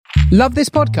Love this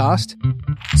podcast?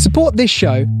 Support this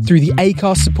show through the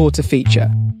Acast supporter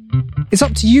feature. It's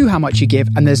up to you how much you give,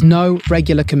 and there's no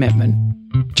regular commitment.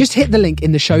 Just hit the link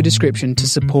in the show description to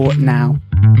support now.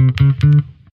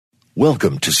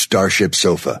 Welcome to Starship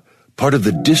Sofa, part of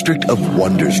the District of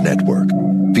Wonders network,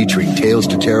 featuring Tales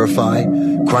to Terrify,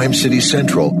 Crime City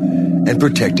Central, and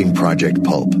Protecting Project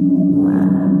Pulp.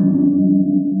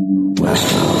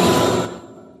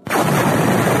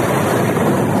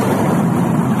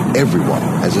 Everyone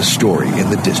has a story in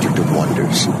the District of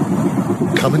Wonders.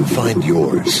 Come and find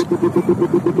yours.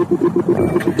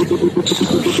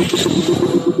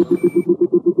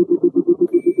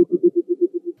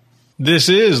 This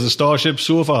is the Starship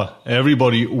Sofa.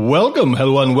 Everybody, welcome,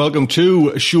 hello and welcome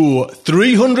to show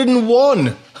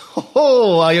 301.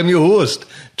 Oh, I am your host,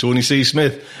 Tony C.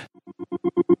 Smith.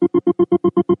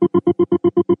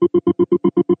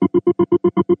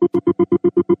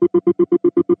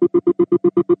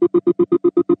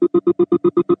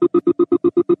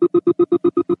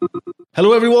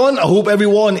 Hello everyone, I hope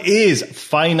everyone is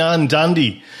fine and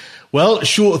dandy. Well,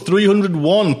 show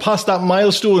 301, past that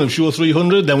milestone of show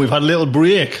 300, then we've had a little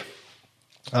break.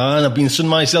 And I've been sunning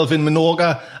myself in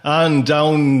Menorca and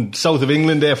down south of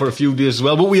England there for a few days as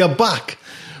well. But we are back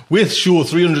with show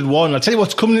 301. I'll tell you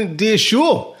what's coming in today's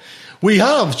show. We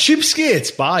have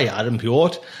Cheapskates by Adam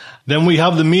Piot. Then we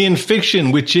have the main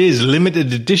fiction, which is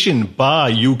Limited Edition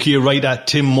by UK writer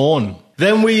Tim Maughan.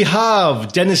 Then we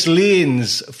have Dennis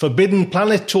Lane's Forbidden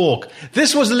Planet talk.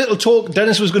 This was a little talk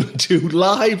Dennis was going to do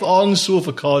live on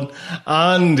SofaCon,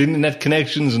 and internet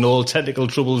connections and all technical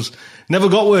troubles never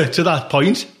got to that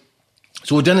point.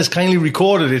 So Dennis kindly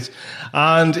recorded it,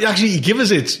 and actually he gave us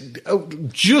it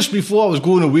just before I was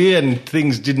going away, and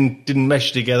things didn't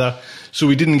mesh together, so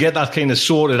we didn't get that kind of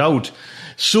sorted out.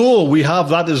 So we have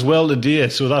that as well today,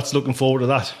 so that's looking forward to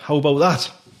that. How about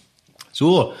that?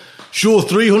 So show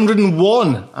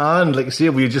 301, and like I say,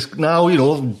 we're just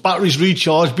now, batteries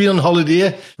recharged, been on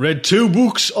holiday, read 2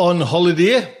 books on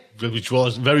holiday, which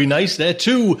was very nice there.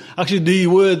 2, actually they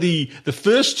were the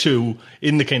first 2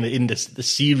 in the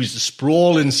series, the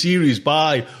sprawling series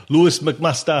by Lois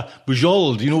McMaster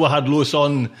Bujold. I had Lois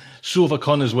on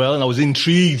SofaCon as well, and I was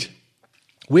intrigued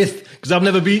because I've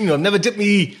never been, I've never dipped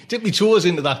me toes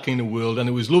into that kind of world, and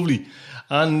it was lovely.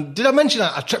 And did I mention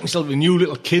that I treated myself a new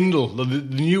little Kindle, the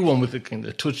new one with the kind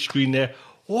of touch screen there.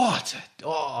 What?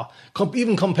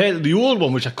 Even compared to the old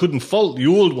one, which I couldn't fault the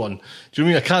old one. Do you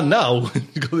know what I mean? I can now,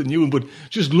 got the new one, but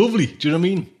just lovely. Do you know what I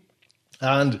mean?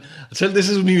 And I tell you, this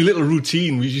is a new little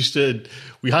routine.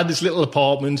 We had this little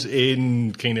apartment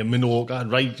in kind of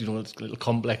Menorca, right? It's a little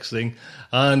complex thing.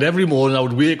 And every morning I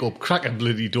would wake up, crack a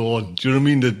bloody dawn. Do you know what I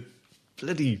mean? The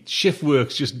bloody shift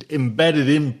work's just printed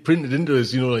into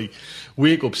us,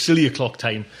 wake up, silly o'clock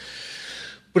time.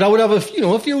 But I would have a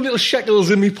few little shekels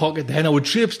in my pocket then. I would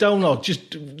traipse down, or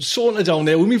just saunter down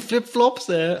there with my flip-flops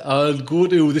there. I'd go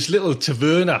to this little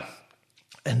taverna,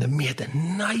 and they made the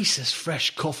nicest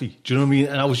fresh coffee. Do you know what I mean?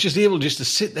 And I was just able to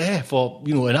sit there for,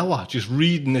 an hour, just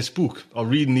reading this book, or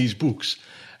reading these books.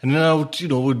 And then I would,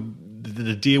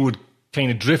 the day would kind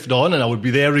of drift on, and I would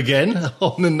be there again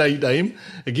on the night time.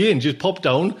 Again, just pop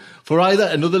down for either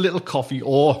another little coffee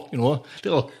or,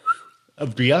 a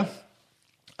beer.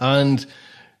 And,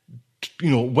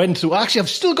 went through. Actually, I've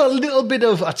still got a little bit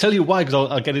of, I'll tell you why, because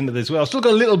I'll get into this as well. I've still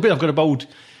got a little bit. I've got about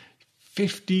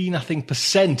 15, I think,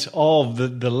 % of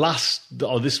the last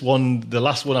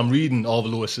one I'm reading of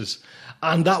Lois's.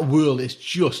 And that world is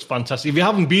just fantastic. If you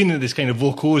haven't been in this kind of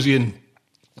Vaucasian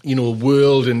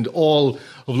world and all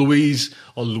of Lois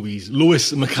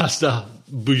McMaster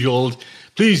Bujold,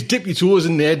 please dip your toes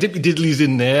in there, dip your diddlies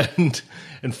in there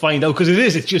and find out, because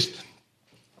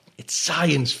it's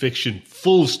science fiction,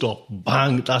 full stop,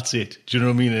 bang, that's it. Do you know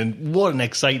what I mean? And what an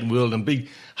exciting world, and big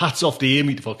hats off to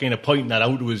Amy for kind of pointing that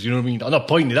out to us, you know what I mean? I'm not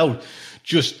pointing it out,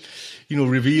 just,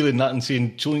 revealing that and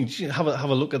saying, Tony, have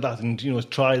a look at that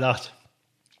and, try that.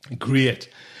 Great.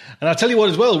 And I'll tell you what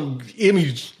as well,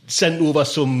 Amy sent over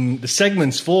the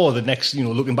segments for the next,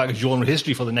 looking back at genre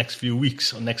history for the next few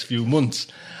weeks or next few months.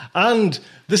 And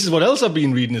this is what else I've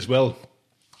been reading as well.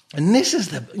 And this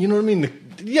is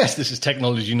yes, this is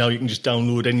technology now. You can just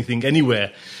download anything,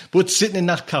 anywhere. But sitting in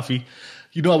that cafe,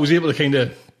 I was able to kind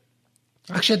of,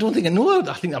 actually, I don't think I know.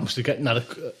 I think I must have gotten that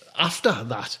after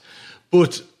that.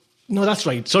 But no, that's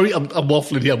right. Sorry, I'm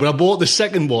waffling here, but I bought the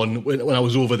second one when I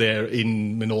was over there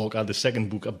in Menorca, the second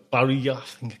book, Barry, I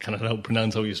think I cannot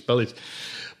pronounce how you spell it.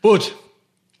 But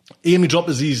Amy dropped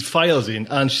us these files in,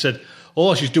 and she said,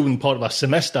 she's doing part of her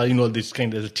semester, this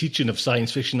kind of the teaching of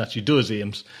science fiction that she does,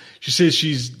 Ames. She says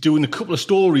she's doing a couple of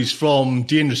stories from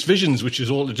Dangerous Visions, which is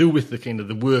all to do with the kind of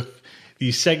the work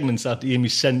these segments that Amy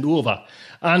sent over.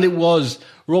 And it was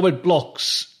Robert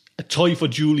Bloch's A Toy for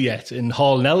Juliet and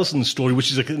Hal Nelson's story,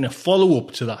 which is a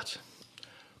follow-up to that,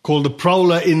 called The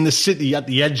Prowler in the City at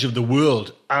the Edge of the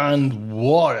World. And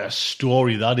what a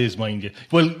story that is, mind you.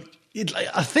 Well,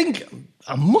 I think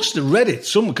I must have read it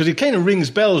somewhere, because it kind of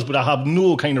rings bells, but I have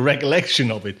no kind of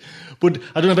recollection of it. But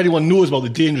I don't know if anyone knows about the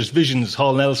Dangerous Visions,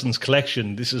 Hal Nelson's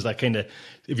collection. This is that kind of,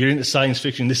 if you're into science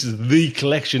fiction, this is the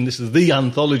collection, this is the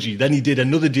anthology. Then he did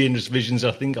another Dangerous Visions, I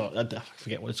think, I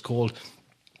forget what it's called.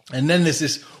 And then there's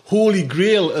this holy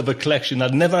grail of a collection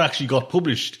that never actually got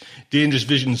published, Dangerous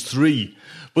Visions 3.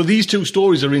 But these two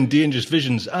stories are in Dangerous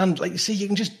Visions. And like you say, you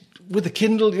can just, with a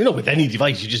Kindle, with any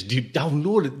device, you just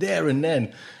download it there and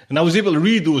then. And I was able to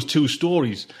read those two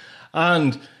stories.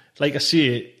 And like I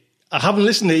say, I haven't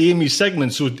listened to Amy's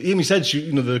segment, so Amy said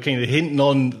they're kind of hinting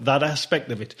on that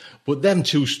aspect of it. But them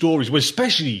two stories, well,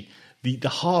 especially the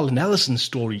Hal and Ellison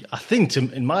story, I think,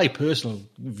 in my personal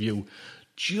view,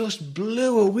 just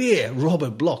blew away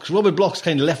Robert Bloch's. Robert Bloch's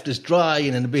kind of left us dry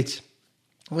and a bit,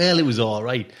 well, it was all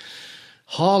right.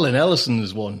 Hal and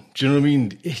Ellison's one, do you know what I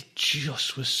mean? It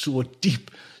just was so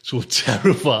deep, so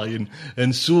terrifying,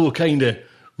 and so kind of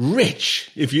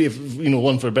rich, if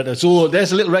one for a better. So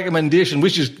there's a little recommendation,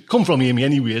 which has come from Amy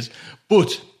anyways,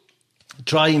 but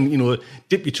try and,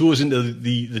 dip your toes into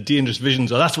the Dangerous Visions.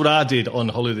 So that's what I did on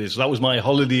holidays. So that was my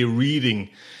holiday reading.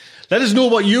 Let us know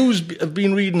what you have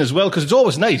been reading as well, because it's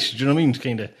always nice, do you know what I mean, to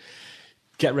kind of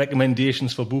get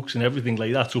recommendations for books and everything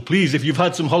like that. So please, if you've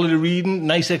had some holiday reading,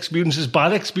 nice experiences,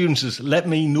 bad experiences, let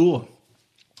me know.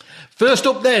 First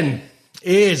up then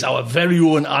is our very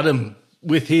own Adam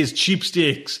with his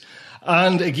cheapstakes.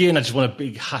 And again, I just want a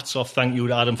big hats off thank you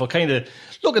to Adam for kind of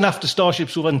looking after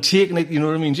StarShipSofa and taking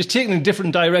it, just taking it in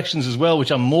different directions as well,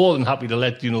 which I'm more than happy to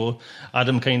let,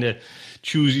 Adam kind of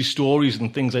choose his stories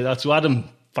and things like that. So Adam,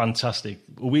 fantastic.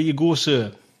 Away you go,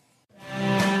 sir.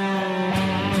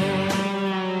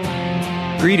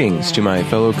 Greetings to my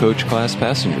fellow coach class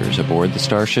passengers aboard the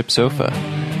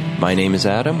StarShipSofa. My name is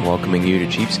Adam, welcoming you to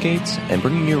Cheapskates and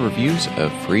bringing you reviews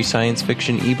of free science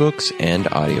fiction ebooks and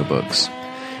audiobooks.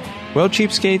 Well,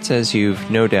 Cheapskates, as you've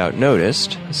no doubt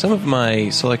noticed, some of my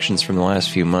selections from the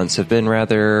last few months have been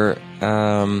rather,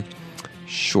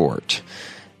 short.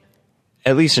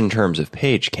 At least in terms of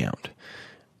page count.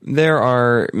 There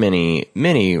are many,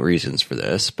 many reasons for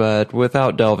this, but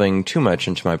without delving too much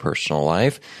into my personal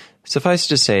life, suffice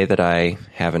to say that I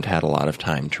haven't had a lot of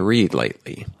time to read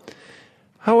lately.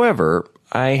 However,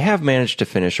 I have managed to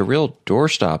finish a real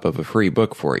doorstop of a free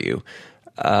book for you.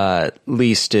 At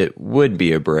least it would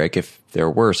be a brick if there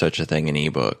were such a thing in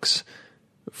ebooks.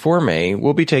 For May,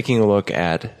 we'll be taking a look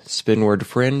at Spinward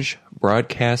Fringe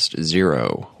Broadcast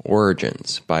Zero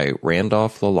Origins by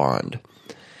Randolph Lalonde.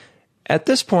 At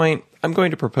this point, I'm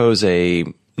going to propose a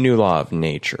new law of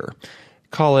nature.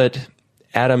 Call it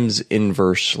Adam's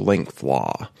inverse length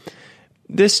law.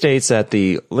 This states that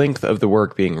the length of the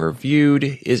work being reviewed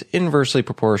is inversely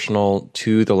proportional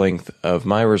to the length of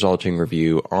my resulting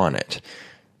review on it.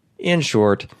 In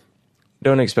short,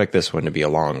 don't expect this one to be a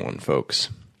long one, folks.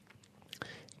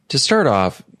 To start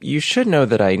off, you should know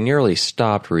that I nearly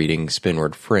stopped reading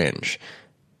Spinward Fringe.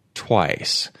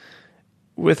 Twice.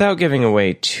 Without giving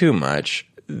away too much,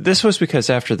 this was because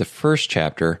after the first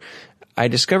chapter, I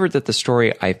discovered that the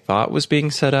story I thought was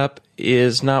being set up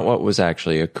is not what was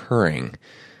actually occurring.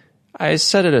 I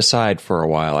set it aside for a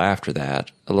while after that,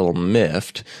 a little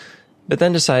miffed, but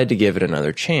then decided to give it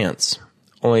another chance,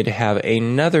 only to have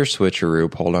another switcheroo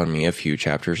pulled on me a few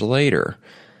chapters later.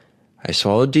 I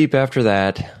swallowed deep after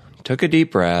that, took a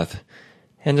deep breath,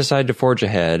 and decided to forge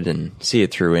ahead and see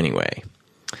it through anyway.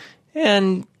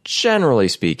 And generally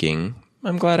speaking,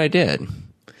 I'm glad I did.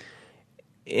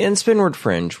 In Spinward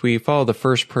Fringe, we follow the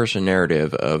first-person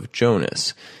narrative of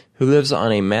Jonas, who lives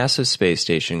on a massive space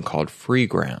station called Free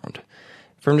Ground.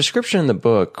 From description in the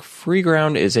book, Free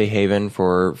Ground is a haven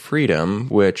for freedom,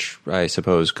 which I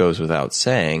suppose goes without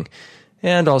saying,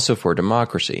 and also for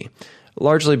democracy,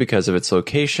 largely because of its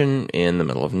location in the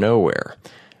middle of nowhere.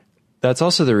 That's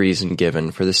also the reason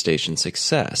given for the station's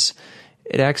success.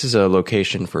 It acts as a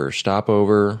location for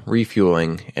stopover,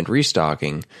 refueling, and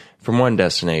restocking from one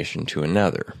destination to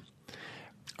another.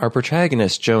 Our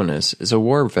protagonist, Jonas, is a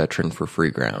war veteran for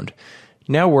Free Ground,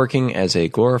 now working as a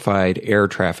glorified air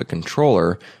traffic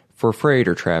controller for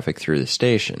freighter traffic through the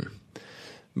station.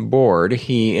 Bored,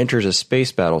 he enters a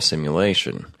space battle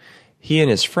simulation. He and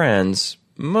his friends,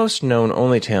 most known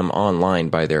only to him online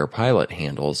by their pilot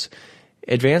handles,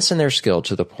 advance in their skill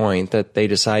to the point that they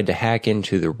decide to hack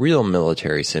into the real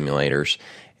military simulators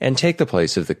and take the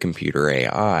place of the computer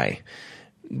AI.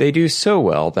 They do so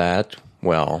well that,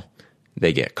 well,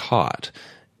 they get caught,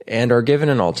 and are given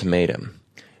an ultimatum.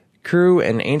 Crew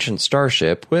an ancient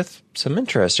starship with some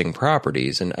interesting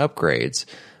properties and upgrades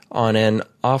on an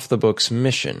off-the-books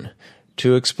mission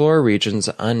to explore regions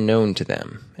unknown to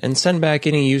them and send back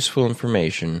any useful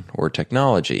information or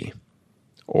technology.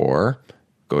 Or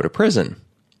go to prison.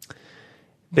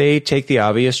 They take the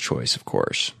obvious choice, of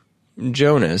course.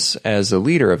 Jonas, as the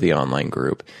leader of the online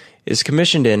group, is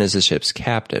commissioned in as the ship's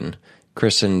captain,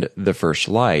 christened the First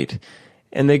Light,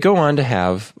 and they go on to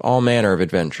have all manner of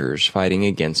adventures fighting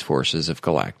against forces of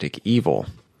galactic evil.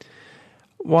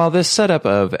 While this setup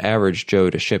of average Joe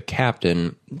to ship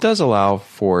captain does allow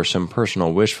for some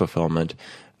personal wish fulfillment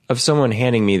of someone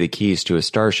handing me the keys to a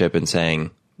starship and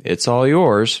saying, "It's all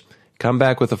yours, come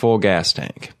back with a full gas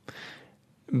tank."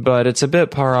 But it's a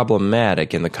bit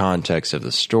problematic in the context of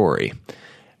the story.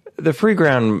 The free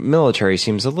ground military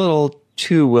seems a little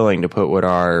too willing to put what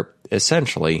are,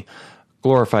 essentially,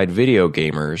 glorified video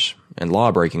gamers, and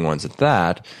law-breaking ones at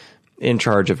that, in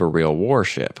charge of a real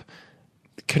warship.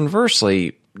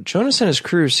 Conversely, Jonas and his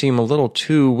crew seem a little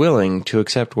too willing to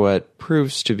accept what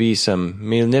proves to be some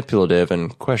manipulative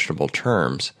and questionable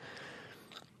terms.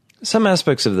 Some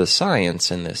aspects of the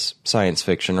science in this science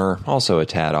fiction are also a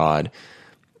tad odd.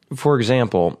 For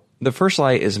example, the First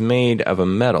Light is made of a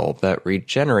metal that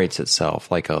regenerates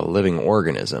itself like a living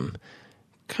organism.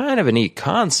 Kind of a neat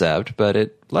concept, but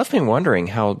it left me wondering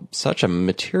how such a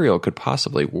material could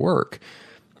possibly work.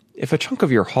 If a chunk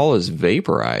of your hull is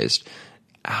vaporized,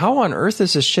 how on earth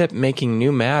is a ship making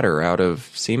new matter out of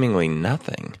seemingly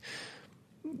nothing?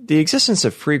 The existence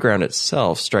of free ground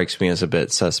itself strikes me as a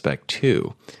bit suspect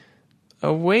too.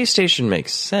 A way station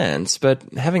makes sense, but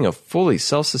having a fully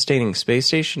self-sustaining space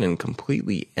station in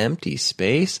completely empty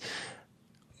space,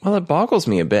 well, it boggles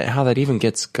me a bit how that even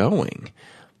gets going.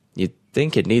 You'd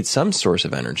think it needs some source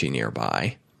of energy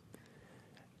nearby.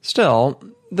 Still,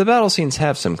 the battle scenes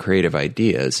have some creative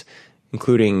ideas,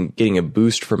 including getting a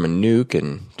boost from a nuke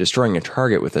and destroying a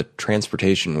target with a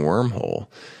transportation wormhole.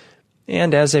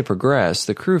 And as they progress,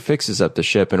 the crew fixes up the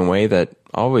ship in a way that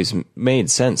always made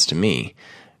sense to me,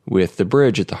 with the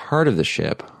bridge at the heart of the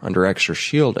ship under extra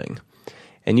shielding,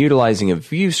 and utilizing a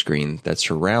view screen that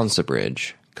surrounds the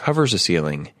bridge, covers the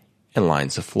ceiling, and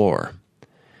lines the floor.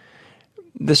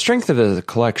 The strength of the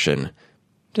collection,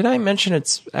 did I mention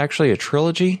it's actually a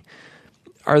trilogy?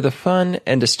 Are the fun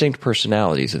and distinct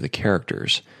personalities of the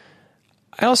characters.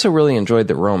 I also really enjoyed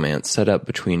the romance set up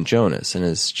between Jonas and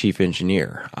his chief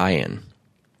engineer, Ian.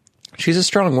 She's a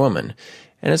strong woman,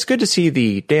 and it's good to see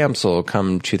the damsel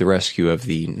come to the rescue of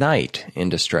the knight in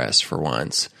distress for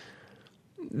once.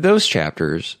 Those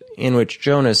chapters, in which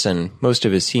Jonas and most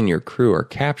of his senior crew are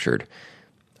captured,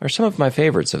 are some of my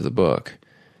favorites of the book.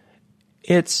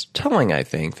 It's telling, I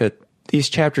think, that these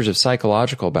chapters of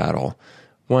psychological battle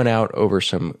won out over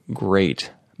some great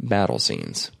battle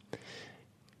scenes.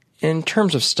 In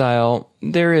terms of style,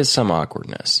 there is some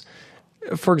awkwardness.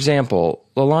 For example,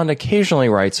 Lalonde occasionally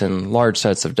writes in large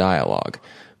sets of dialogue,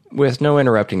 with no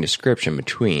interrupting description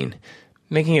between,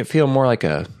 making it feel more like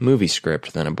a movie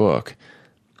script than a book.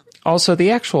 Also,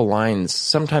 the actual lines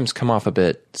sometimes come off a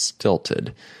bit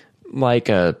stilted, like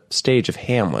a stage of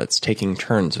Hamlets taking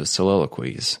turns with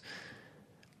soliloquies.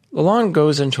 Lalonde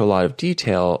goes into a lot of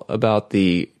detail about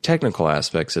the technical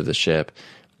aspects of the ship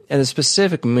and the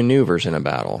specific maneuvers in a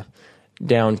battle,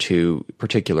 down to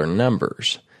particular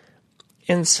numbers.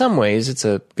 In some ways, it's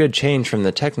a good change from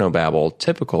the technobabble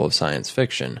typical of science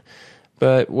fiction,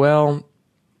 but, well,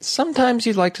 sometimes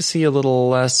you'd like to see a little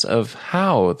less of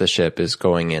how the ship is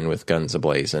going in with guns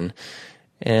ablazing,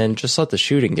 and just let the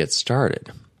shooting get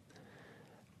started.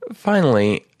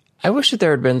 Finally, I wish that there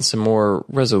had been some more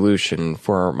resolution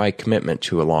for my commitment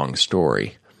to a long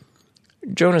story.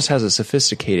 Jonas has a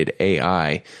sophisticated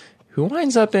AI who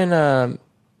winds up in a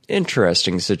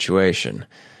interesting situation,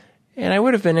 and I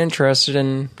would have been interested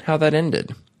in how that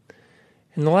ended.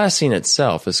 And the last scene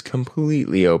itself is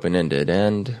completely open-ended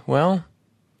and, well,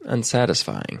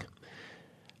 unsatisfying.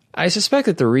 I suspect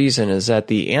that the reason is that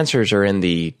the answers are in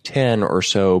the 10 or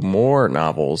so more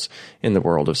novels in the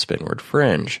world of Spinward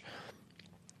Fringe.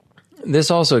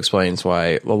 This also explains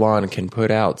why Lalonde can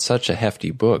put out such a hefty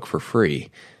book for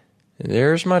free.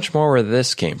 There's much more where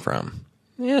this came from,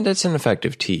 and it's an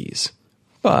effective tease.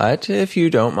 But if you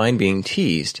don't mind being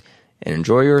teased, and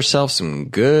enjoy yourself some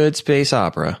good space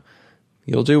opera,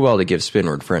 you'll do well to give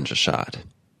Spinward Fringe a shot.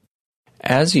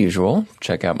 As usual,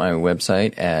 check out my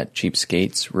website at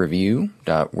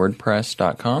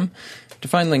cheapskatesreview.wordpress.com to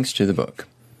find links to the book.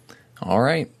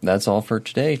 Alright, that's all for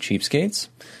today, cheapskates.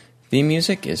 Theme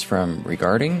music is from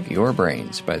Regarding Your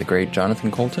Brains by the great Jonathan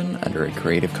Colton under a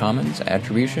Creative Commons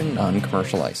Attribution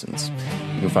Non-Commercial License.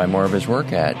 You can find more of his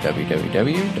work at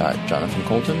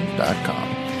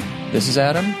www.jonathancolton.com. This is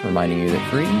Adam, reminding you that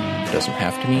free doesn't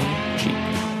have to mean cheap.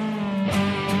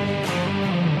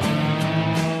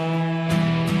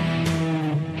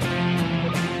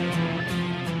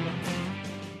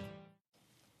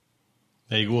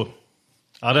 There you go.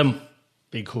 Adam,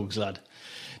 big hugs, lad.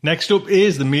 Next up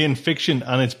is the main fiction,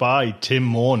 and it's by Tim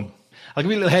Maughan. I'll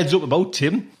give you a little heads up about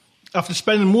Tim. After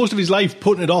spending most of his life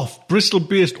putting it off,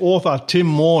 Bristol-based author Tim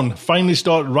Maughan finally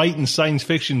started writing science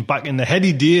fiction back in the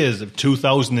heady days of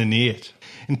 2008.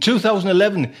 In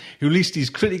 2011, he released his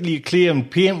critically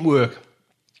acclaimed Paintwork,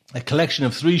 a collection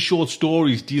of 3 short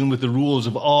stories dealing with the roles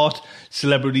of art,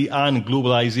 celebrity and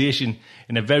globalisation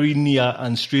in a very near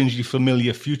and strangely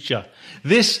familiar future.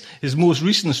 This, his most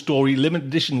recent story, limited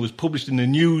edition, was published in the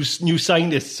New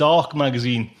Scientist's ARC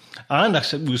magazine and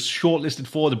actually was shortlisted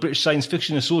for the British Science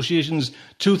Fiction Association's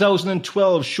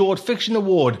 2012 Short Fiction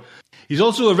Award. He's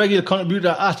also a regular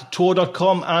contributor at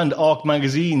Tor.com and ARC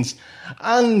magazines.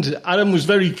 And Adam was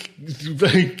very,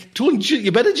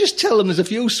 you better just tell him there's a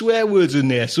few swear words in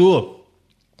there. So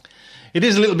it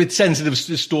is a little bit sensitive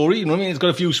story, you know what I mean? It's got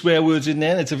a few swear words in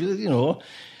there. It's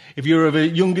if you're of a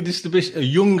younger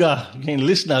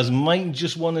listeners might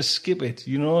just want to skip it,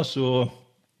 So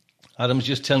Adam's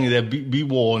just telling you there, be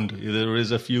warned, there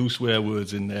is a few swear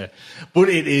words in there. But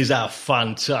it is a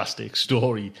fantastic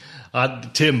story.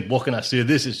 Tim, what can I say?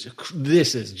 This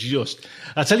is just...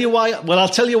 I'll tell you why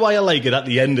I like it at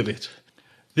the end of it.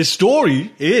 This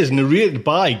story is narrated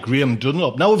by Graham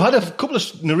Dunlop. Now, we've had a couple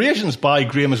of narrations by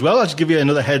Graham as well. I'll just give you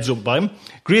another heads up by him.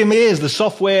 Graham is the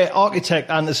software architect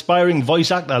and aspiring voice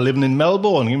actor living in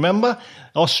Melbourne. You remember?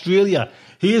 Australia.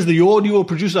 He is the audio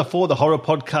producer for the horror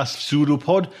podcast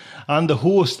Pseudopod and the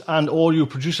host and audio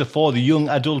producer for the young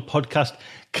adult podcast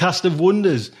Cast of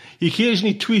Wonders. He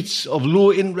occasionally tweets of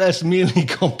low interest, mainly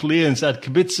complaints at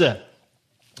Kibitza.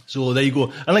 So there you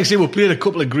go. And like I say, we'll play a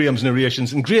couple of Graham's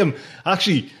narrations. And Graham,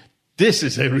 actually, this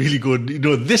is a really good,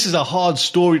 this is a hard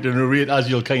story to narrate, as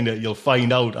you'll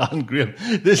find out. And Graham,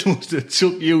 this must have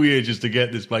took you ages to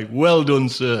get this, Mike. Well done,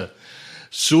 sir.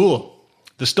 So,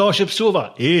 the Starship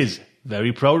Sofa is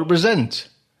very proud to present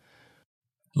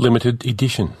Limited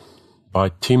Edition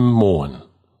by Tim Maughan.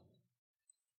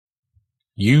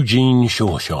 Eugene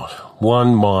Shawshot,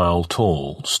 1 mile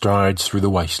tall, strides through the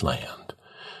wasteland.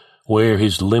 Where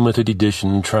his limited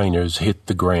edition trainers hit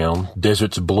the ground,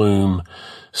 deserts bloom,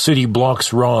 city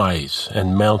blocks rise,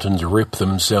 and mountains rip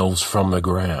themselves from the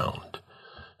ground.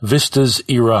 Vistas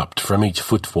erupt from each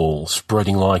footfall,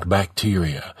 spreading like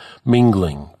bacteria,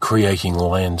 mingling, creating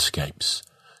landscapes.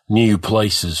 New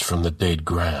places from the dead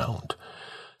ground.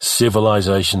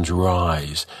 Civilizations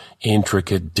rise,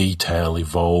 intricate detail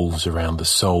evolves around the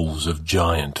soles of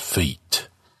giant feet.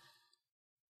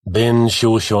 Then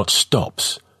Shawshot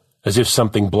stops, as if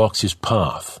something blocks his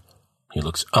path. He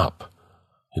looks up.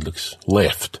 He looks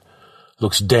left.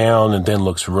 Looks down and then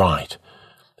looks right.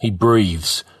 He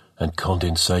breathes, and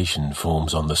condensation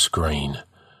forms on the screen.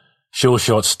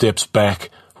 Shawshot steps back,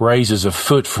 raises a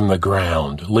foot from the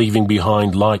ground, leaving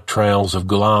behind light trails of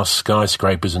glass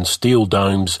skyscrapers and steel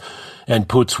domes, and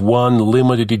puts 1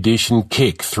 limited edition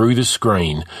kick through the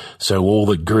screen so all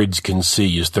that grids can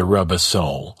see is the rubber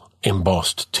sole,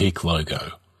 embossed tick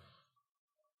logo.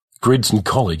 Grids and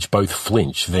College both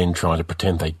flinch, then try to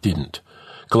pretend they didn't.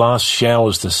 Glass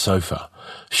showers the sofa.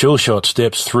 Shawshot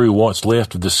steps through what's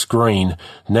left of the screen,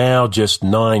 now just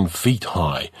 9 feet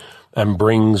high, and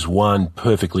brings 1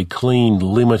 perfectly clean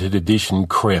limited edition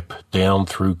crepe down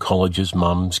through College's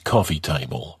mum's coffee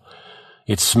table.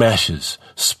 It smashes,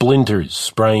 splinters,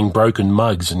 spraying broken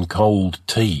mugs and cold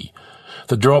tea.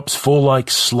 The drops fall like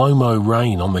slow-mo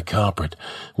rain on the carpet,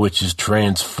 which is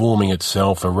transforming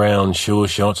itself around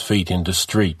Shawshot's feet into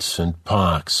streets and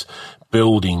parks,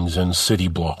 buildings and city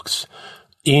blocks.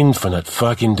 Infinite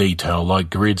fucking detail like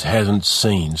Grids hasn't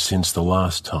seen since the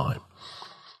last time.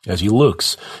 As he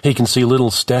looks, he can see little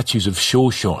statues of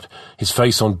Shawshot, his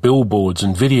face on billboards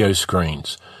and video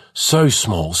screens. So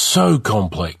small, so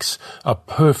complex, a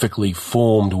perfectly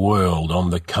formed world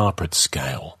on the carpet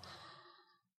scale.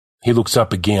 He looks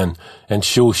up again, and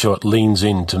Shawshot leans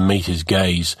in to meet his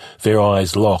gaze, their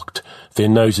eyes locked, their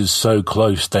noses so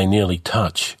close they nearly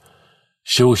touch.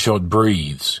 Shawshot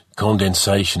breathes,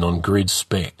 condensation on Grid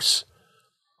specs.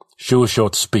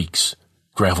 Shawshot speaks,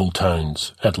 gravel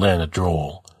tones, Atlanta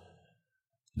drawl.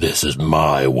 This is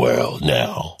my world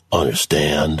now,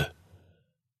 understand?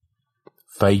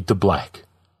 Fade to black,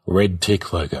 red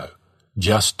tick logo.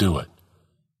 Just do it.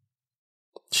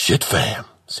 Shit, fam.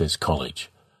 says College.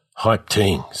 Hype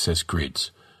ting, says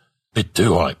Grids. Bit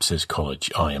too hype, says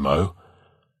College, IMO.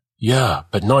 Yeah,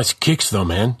 but nice kicks though,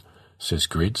 man, says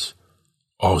Grids.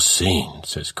 Oh, seen,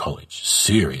 says College.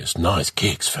 Serious, nice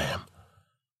kicks, fam.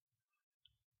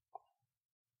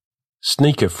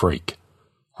 Sneaker Freak.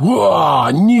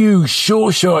 Whoa, new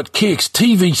Sure Shot Kicks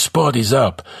TV spot is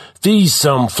up. These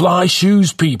some fly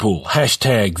shoes people.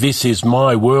 Hashtag this is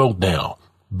my world now.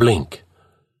 Blink.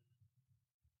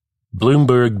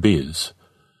 Bloomberg Biz.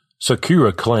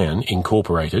 Sakura Clan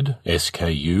Incorporated,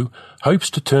 SKU,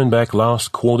 hopes to turn back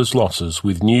last quarter's losses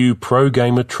with new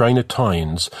pro-gamer trainer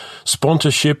tie-ins,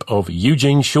 sponsorship of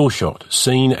Eugene Shoreshot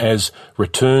seen as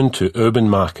return to urban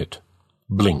market.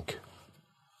 Blink.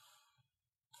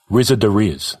 Rizza da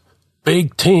Riz.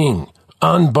 Big ting.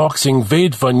 Unboxing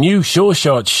vid for new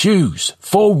Shoreshot shoes.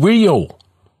 For real.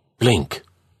 Blink.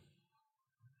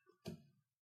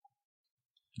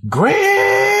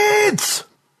 Grids!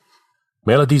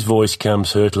 Melody's voice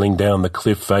comes hurtling down the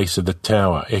cliff face of the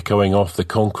tower, echoing off the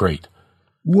concrete.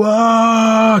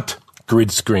 What?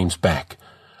 Grid screams back.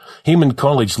 Him and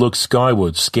College look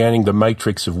skyward, scanning the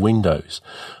matrix of windows.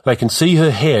 They can see her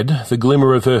head, the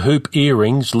glimmer of her hoop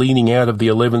earrings leaning out of the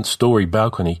 11th-story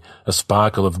balcony, a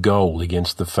sparkle of gold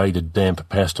against the faded damp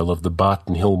pastel of the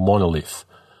Barton Hill monolith.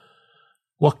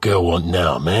 What girl want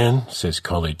now, man? Says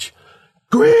College.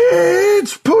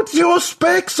 Grids, put your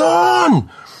specs on!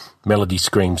 Melody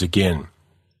screams again.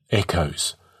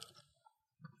 Echoes.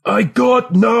 I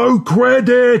got no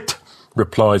credit,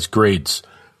 replies Grids.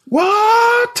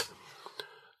 What?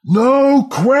 No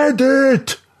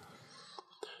credit.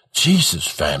 Jesus,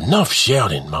 fam, enough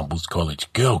shouting, mumbles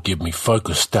College. Girl, give me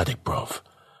focus static, bruv.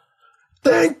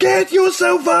 Then get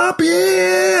yourself up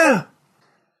here!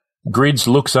 Grids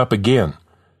looks up again.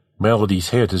 Melody's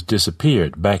head has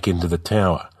disappeared back into the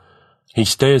tower. He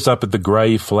stares up at the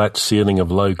grey, flat ceiling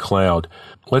of low cloud,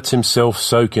 lets himself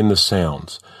soak in the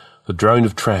sounds, the drone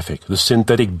of traffic, the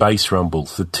synthetic bass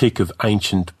rumbles, the tick of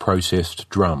ancient processed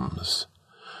drums.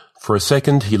 For a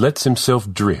second he lets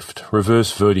himself drift,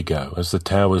 reverse vertigo, as the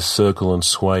towers circle and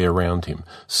sway around him,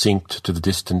 synced to the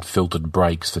distant filtered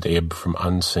breaks that ebb from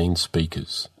unseen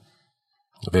speakers.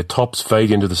 Their tops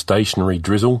fade into the stationary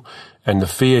drizzle, and the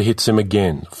fear hits him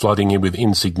again, flooding him with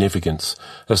insignificance,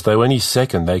 as though any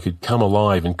second they could come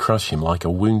alive and crush him like a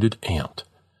wounded ant.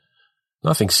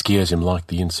 Nothing scares him like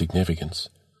the insignificance.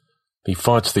 He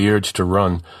fights the urge to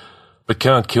run, but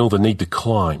can't kill the need to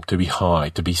climb, to be high,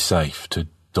 to be safe, to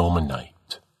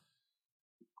dominate.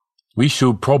 We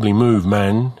should probably move,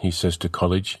 man, he says to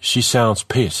College. She sounds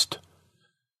pissed.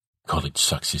 College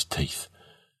sucks his teeth.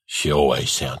 She always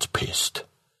sounds pissed.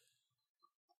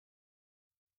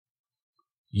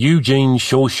 Eugene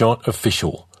Shoreshot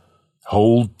Official.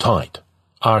 Hold tight.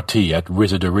 RT at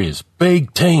Rizza da Riz.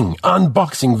 Big ting.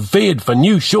 Unboxing vid for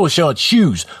new Shoreshot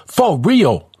shoes. For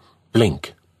real.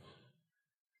 Blink.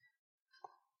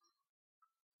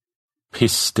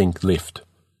 Piss stink lift.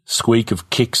 Squeak of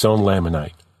kicks on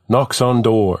laminate. Knocks on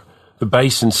door. The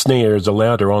bass and snares are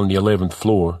louder on the 11th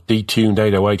floor. Detuned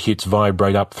 808 hits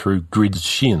vibrate up through Grid's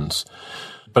shins.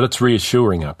 But it's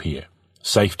reassuring up here.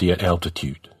 Safety at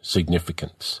altitude.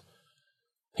 Significance.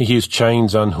 He hears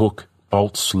chains unhook,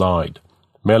 bolts slide.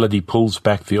 Melody pulls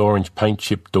back the orange paint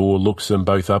chip door, looks them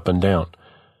both up and down.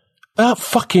 About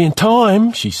fucking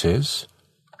time, she says.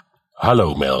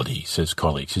 Hello, Melody, says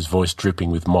College, his voice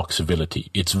dripping with mock civility.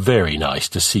 It's very nice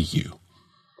to see you.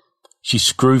 She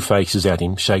screw faces at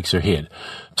him, shakes her head,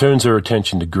 turns her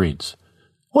attention to Grids.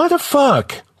 What the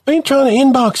fuck? Been trying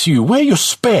to inbox you. Where are your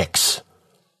specs?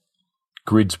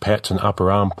 Grids pats an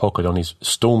upper arm pocket on his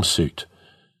storm suit.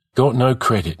 Got no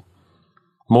credit.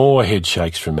 More head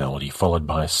shakes from Melody, followed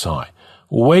by a sigh.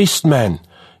 Waste, man.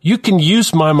 You can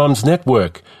use my mum's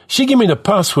network. She give me the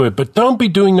password, but don't be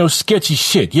doing no sketchy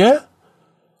shit, yeah?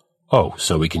 Oh,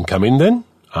 so we can come in then?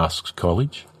 Asks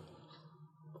College.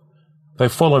 They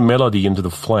follow Melody into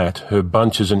the flat, her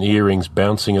bunches and earrings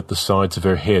bouncing at the sides of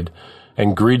her head,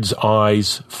 and Grid's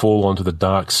eyes fall onto the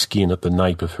dark skin at the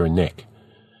nape of her neck.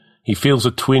 He feels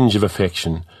a twinge of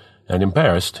affection, and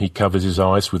embarrassed, he covers his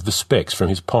eyes with the specs from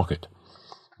his pocket.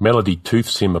 Melody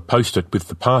tooths him a post-it with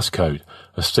the passcode,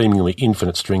 a seemingly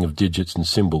infinite string of digits and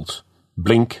symbols.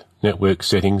 Blink, network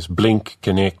settings, blink,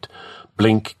 connect,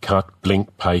 blink, cut,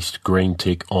 blink, paste, green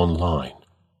tick, online.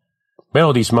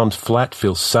 Melody's mum's flat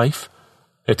feels safe.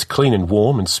 It's clean and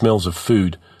warm and smells of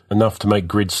food, enough to make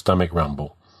Grid's stomach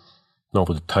rumble. Not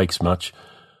that it takes much.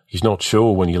 He's not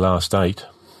sure when he last ate.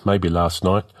 Maybe last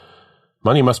night.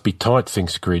 Money must be tight,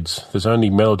 thinks Grids. There's only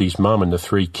Melody's mum and the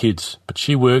 3 kids, but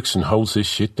she works and holds this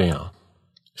shit down.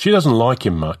 She doesn't like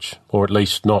him much, or at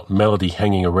least not Melody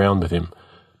hanging around with him.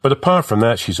 But apart from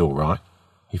that, she's all right.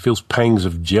 He feels pangs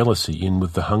of jealousy in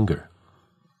with the hunger.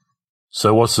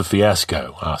 So what's the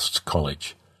fiasco? Asks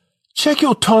College. Check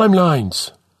your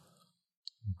timelines.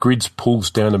 Grids pulls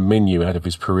down a menu out of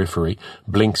his periphery,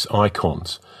 blinks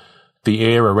icons. The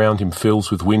air around him fills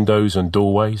with windows and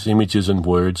doorways, images and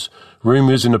words,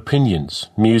 rumours and opinions,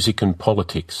 music and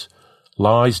politics.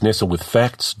 Lies nestle with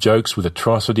facts, jokes with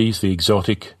atrocities, the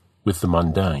exotic with the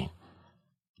mundane.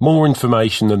 More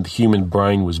information than the human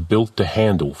brain was built to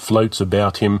handle floats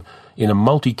about him in a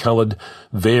multicoloured,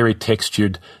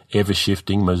 vari-textured,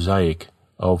 ever-shifting mosaic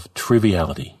of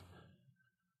triviality.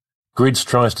 Grids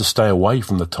tries to stay away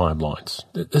from the timelines.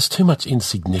 There's too much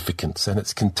insignificance and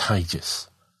it's contagious.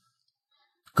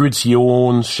 Grids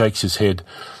yawns, shakes his head.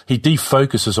 He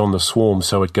defocuses on the swarm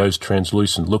so it goes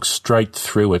translucent, looks straight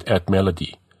through it at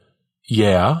Melody.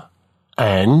 Yeah?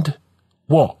 And?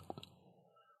 What?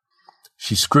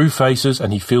 She screw faces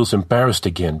and he feels embarrassed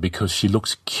again because she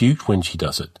looks cute when she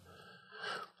does it.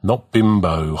 Not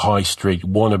bimbo, high street,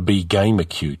 wannabe gamer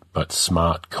cute, but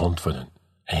smart, confident,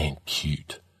 and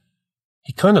cute.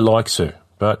 He kind of likes her,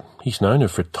 but he's known her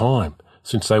for a time,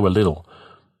 since they were little.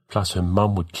 Plus her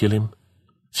mum would kill him.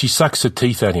 She sucks her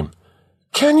teeth at him.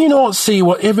 Can you not see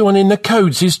what everyone in the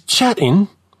codes is chatting?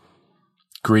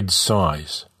 Grid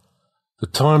sighs. The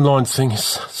timeline thing is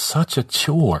such a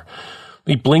chore.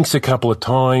 He blinks a couple of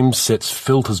times, sets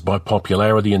filters by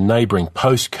popularity and neighbouring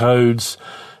postcodes,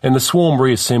 and the swarm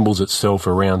reassembles itself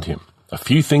around him. A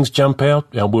few things jump out,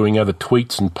 elbowing other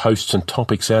tweets and posts and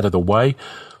topics out of the way.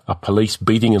 A police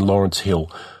beating in Lawrence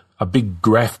Hill, a big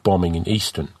graph bombing in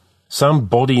Easton, some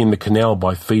body in the canal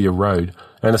by Feeder Road,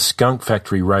 and a skunk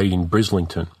factory raid in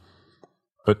Brislington.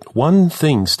 But one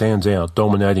thing stands out,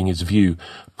 dominating his view,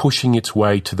 pushing its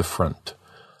way to the front.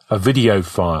 A video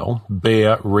file,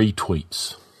 bare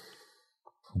retweets.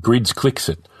 Grids clicks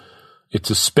it.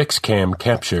 It's a SpexCam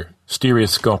capture,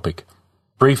 stereoscopic.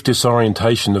 Brief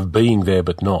disorientation of being there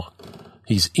but not.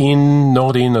 He's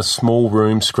not in a small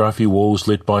room, scruffy walls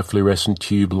lit by fluorescent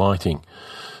tube lighting.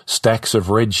 Stacks of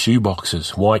red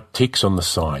shoeboxes, white ticks on the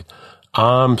side.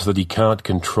 Arms that he can't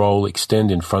control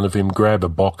extend in front of him, grab a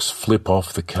box, flip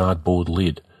off the cardboard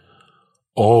lid.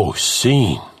 Oh,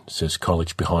 scene, says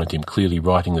College behind him, clearly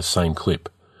writing the same clip.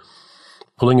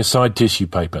 Pulling aside tissue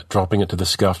paper, dropping it to the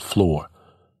scuffed floor.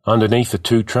 Underneath are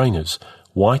two trainers,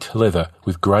 white leather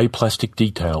with grey plastic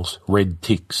details, red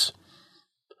ticks.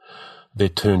 They're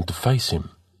turned to face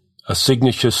him. A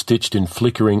signature stitched in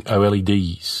flickering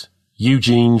OLEDs.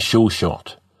 Eugene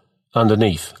Shulshot.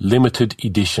 Underneath, limited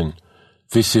edition.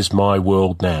 This is my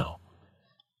world now.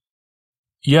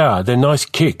 Yeah, they're nice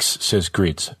kicks, says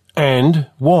Grids. And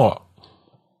what?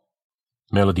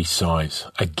 Melody sighs.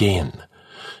 Again.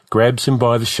 Grabs him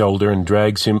by the shoulder and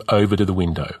drags him over to the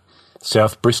window.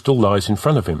 South Bristol lies in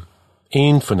front of him.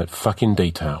 Infinite fucking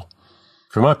detail.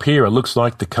 From up here it looks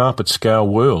like the carpet-scale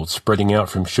world spreading out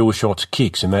from Shawshot's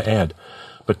kicks in that ad,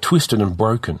 but twisted and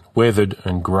broken, weathered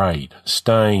and greyed,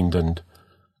 stained and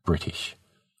British.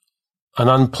 An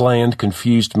unplanned,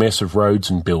 confused mess of roads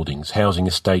and buildings, housing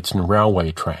estates and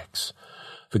railway tracks.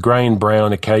 The grey and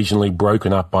brown occasionally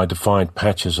broken up by defiant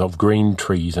patches of green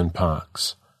trees and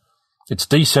parks. It's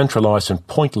decentralised and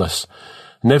pointless,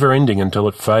 never ending until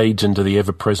it fades into the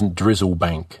ever-present drizzle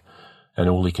bank, and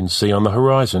all he can see on the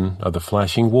horizon are the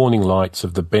flashing warning lights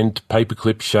of the bent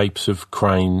paperclip shapes of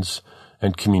cranes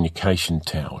and communication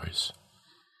towers.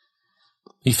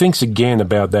 He thinks again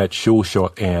about that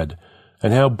Shawshot ad,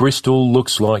 and how Bristol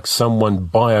looks like someone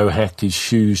biohacked his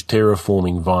shoe's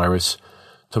terraforming virus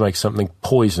to make something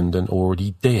poisoned and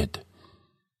already dead.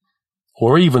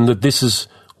 Or even that this is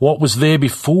what was there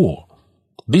before.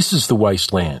 This is the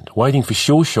wasteland, waiting for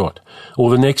Shawshot,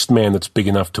 or the next man that's big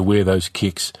enough to wear those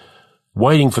kicks,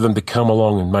 waiting for them to come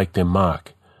along and make their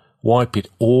mark. Wipe it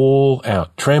all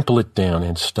out, trample it down,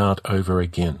 and start over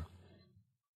again.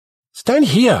 Stand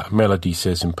here, Melody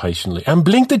says impatiently, and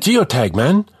blink the geotag,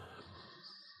 man.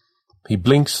 He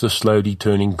blinks the slowly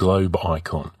turning globe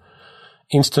icon.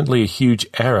 Instantly a huge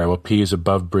arrow appears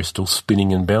above Bristol,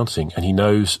 spinning and bouncing, and he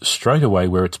knows straight away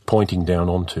where it's pointing down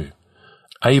onto.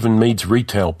 Avonmead's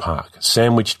retail park,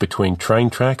 sandwiched between train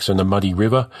tracks and a muddy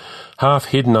river, half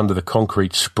hidden under the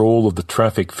concrete sprawl of the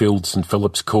traffic-filled St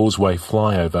Philip's Causeway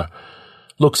flyover,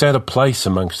 looks out of place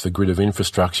amongst the grid of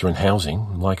infrastructure and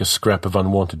housing, like a scrap of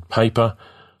unwanted paper,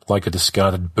 like a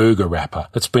discarded burger wrapper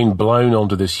that's been blown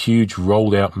onto this huge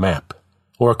rolled-out map,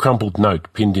 or a crumpled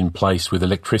note pinned in place with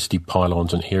electricity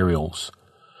pylons and aerials.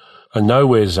 A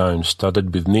nowhere zone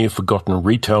studded with near-forgotten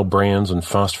retail brands and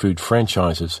fast-food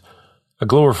franchises, a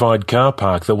glorified car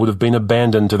park that would have been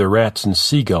abandoned to the rats and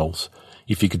seagulls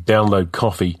if you could download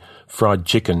coffee, fried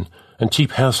chicken, and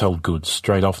cheap household goods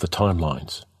straight off the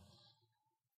timelines.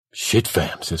 Shit,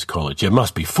 fam, says College. It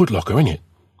must be Foot Locker, innit?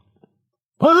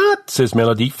 What? Says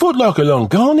Melody. Foot Locker long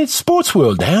gone. It's Sports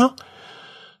World now.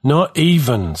 Not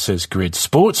even, says Grid.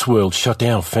 Sports World shut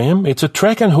down, fam. It's a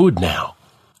track and hood now.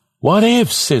 What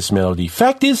ifs, says Melody.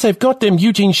 Fact is, they've got them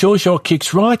Eugene Shawshaw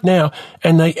kicks right now,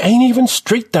 and they ain't even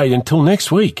street date until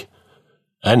next week.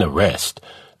 And the rest.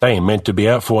 They ain't meant to be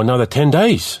out for another 10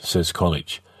 days, says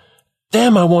College.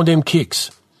 Damn, I want them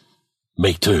kicks.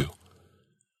 Me too.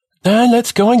 Then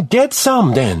let's go and get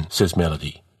some then, says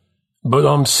Melody. But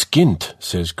I'm skint,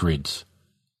 says Grids.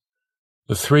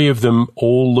 The three of them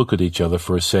all look at each other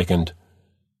for a second,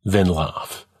 then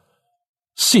laugh.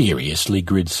 Seriously,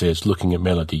 Grid says, looking at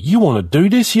Melody, you want to do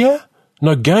this, yeah?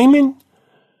 No gaming?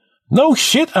 No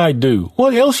shit I do.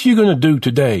 What else you going to do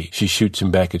today? She shoots him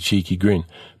back a cheeky grin.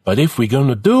 But if we're going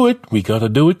to do it, we got to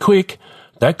do it quick.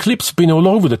 That clip's been all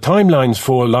over the timelines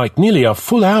for like nearly a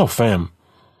full hour, fam.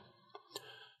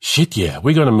 Shit, yeah,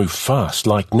 we're going to move fast,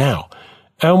 like now.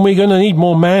 And we're going to need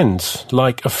more mans,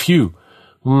 like a few.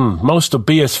 Most of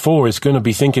BS4 is going to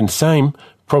be thinking same,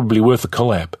 probably worth a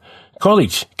collab.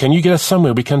 College, can you get us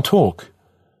somewhere we can talk?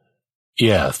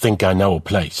 Yeah, I think I know a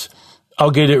place. I'll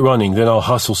get it running, then I'll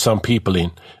hustle some people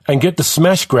in, and get the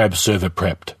smash grab server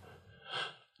prepped.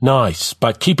 Nice,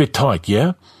 but keep it tight,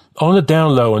 yeah? On the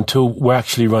down low until we're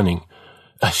actually running.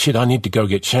 Shit, I need to go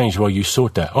get changed while you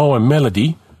sort that. Oh, and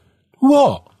Melody.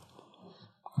 What?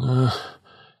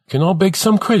 Can I beg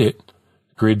some credit?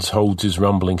 Grids holds his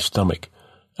rumbling stomach.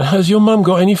 Has your mum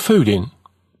got any food in?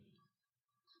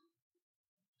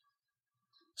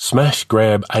 Smash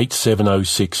Grab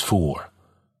 87064.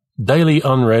 Daily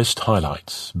unrest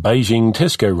highlights. Beijing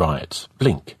Tesco riots.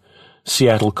 Blink.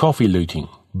 Seattle coffee looting.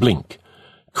 Blink.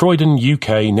 Croydon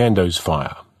UK Nando's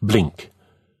fire. Blink.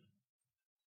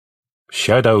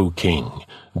 Shadow King.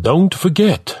 Don't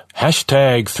forget,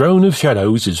 hashtag Throne of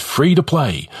Shadows is free to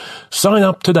play. Sign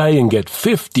up today and get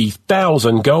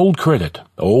 50,000 gold credit.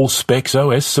 All Specs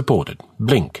OS supported.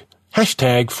 Blink.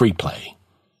 Hashtag free play.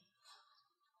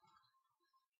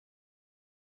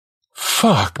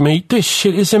 Fuck me, this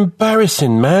shit is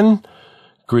embarrassing, man.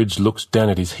 Grids looks down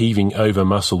at his heaving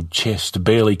over-muscled chest,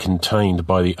 barely contained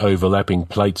by the overlapping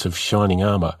plates of shining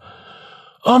armour.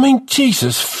 I mean,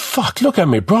 Jesus, fuck, look at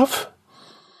me, bruv.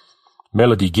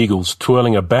 Melody giggles,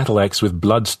 twirling a battle axe with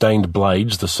blood-stained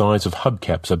blades the size of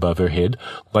hubcaps above her head,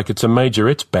 like it's a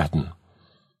majorette's baton.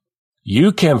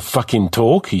 You can fucking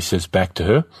talk, he says back to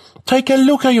her. Take a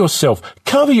look at yourself.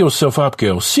 Cover yourself up,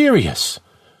 girl. Serious.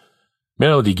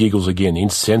 Melody giggles again,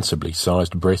 insensibly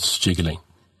sized breasts jiggling.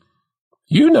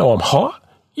 You know I'm hot.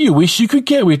 You wish you could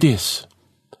get with this.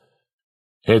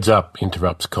 Heads up,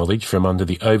 interrupts College from under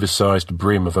the oversized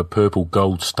brim of a purple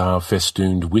gold star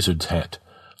festooned wizard's hat.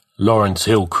 Lawrence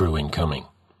Hill crew incoming.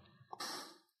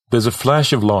 There's a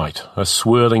flash of light, a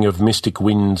swirling of mystic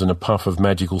winds and a puff of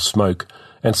magical smoke,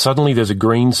 and suddenly there's a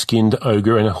green-skinned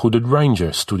ogre and a hooded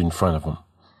ranger stood in front of them.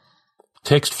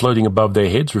 Text floating above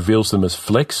their heads reveals them as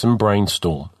Flex and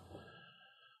Brainstorm.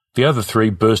 The other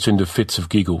three burst into fits of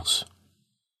giggles.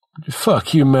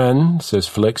 Fuck you, man, says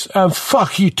Flex. And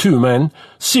fuck you too, man.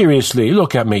 Seriously,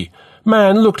 look at me.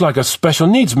 Man, look like a special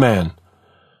needs man.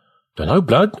 Dunno,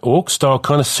 blood. Orc style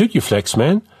kinda suit you, Flex,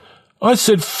 man. I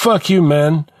said fuck you,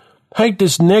 man. Hate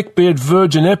this neckbeard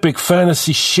virgin epic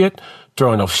fantasy shit.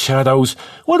 Throwing off shadows.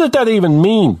 What did that even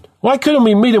mean? Why couldn't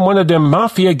we meet in one of them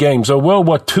Mafia games or World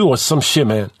War II or some shit,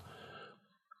 man?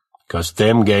 'Cause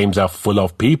them games are full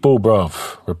of people,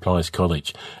 bruv, replies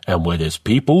College. And where there's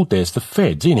people, there's the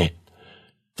feds, innit?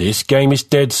 This game is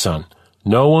dead, son.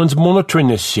 No one's monitoring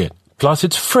this shit. Plus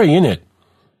it's free, innit?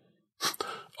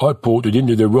 I ported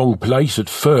into the wrong place at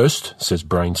first, says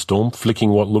Brainstorm,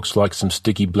 flicking what looks like some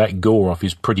sticky black gore off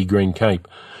his pretty green cape.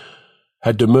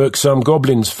 Had to murk some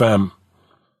goblins, fam.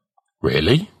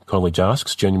 Really? College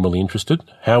asks, genuinely interested.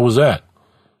 How was that?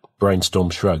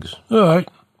 Brainstorm shrugs.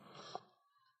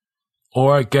 All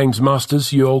right, Games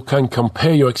Masters, you all can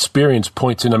compare your experience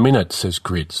points in a minute, says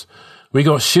Grids. We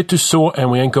got shit to sort and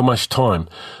we ain't got much time.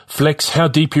 Flex, how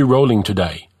deep you rolling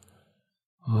today?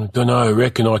 I dunno,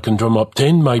 reckon I can drum up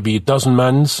 10, maybe a dozen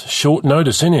mans. Short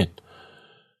notice, innit?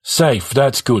 Safe,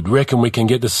 that's good. Reckon we can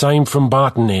get the same from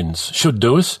Barton ends. Should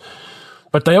do us.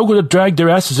 But they all got to drag their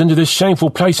asses into this shameful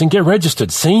place and get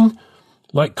registered, seen?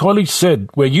 Like College said,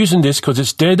 we're using this 'cause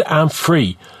it's dead and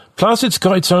free. Plus it's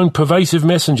got its own pervasive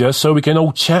messenger so we can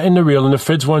all chat in the real and the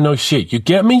feds won't know shit. You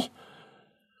get me?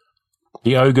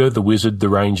 The ogre, the wizard, the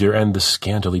ranger, and the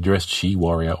scantily dressed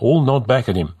she-warrior all nod back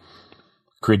at him.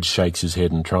 Grid shakes his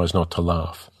head and tries not to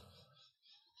laugh.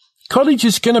 College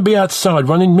is going to be outside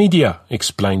running media,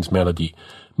 explains Melody.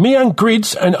 Me and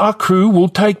Grids and our crew will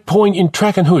take point in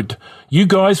track and hood. You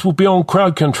guys will be on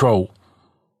crowd control.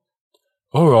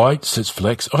 All right, says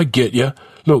Flex, I get you.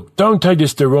 Look, don't take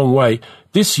this the wrong way.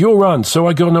 This your run, so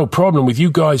I got no problem with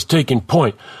you guys taking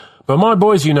point. But my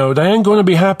boys, you know, they ain't going to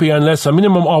be happy unless a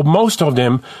minimum of most of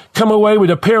them come away with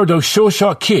a pair of those sure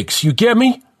shot kicks. You get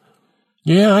me?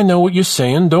 Yeah, I know what you're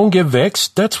saying. Don't get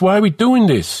vexed. That's why we're doing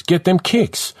this. Get them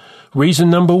kicks. Reason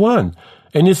number one.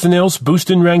 Anything else,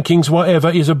 boosting rankings, whatever,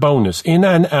 is a bonus. In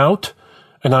and out.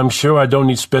 And I'm sure I don't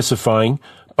need specifying,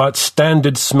 but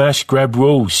standard smash grab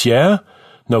rules, yeah?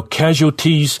 No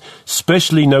casualties,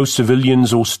 especially no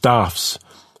civilians or staffs.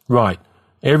 Right.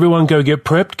 Everyone go get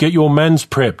prepped. Get your mans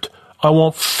prepped. I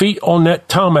want feet on that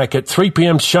tarmac at 3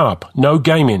 p.m. sharp. No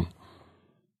gaming.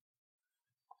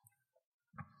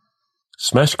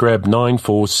 Smash grab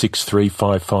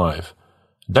 946355.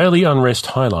 Daily unrest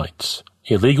highlights.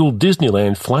 Illegal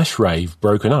Disneyland flash rave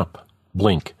broken up.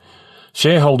 Blink.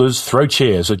 Shareholders throw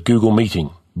chairs at Google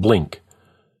meeting. Blink.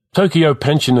 Tokyo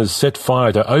pensioners set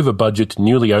fire to over-budget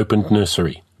newly opened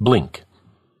nursery. Blink.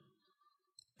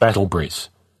 Battle Briz.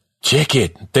 Check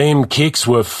it. Them kicks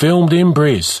were filmed in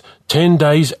Briz. 10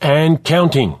 days and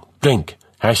counting. Blink.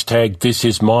 Hashtag this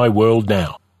is my world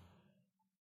now.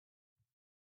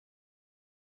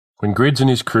 When Grids and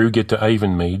his crew get to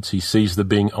Avonmeads, he sees them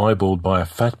being eyeballed by a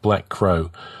fat black crow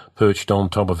perched on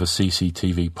top of a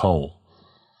CCTV pole.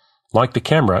 Like the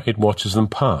camera, it watches them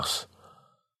pass.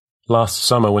 Last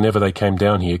summer, whenever they came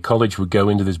down here, college would go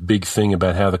into this big thing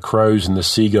about how the crows and the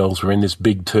seagulls were in this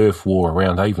big turf war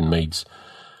around Avonmeads.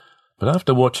 But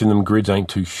after watching them, Grids ain't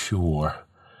too sure.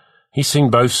 He's seen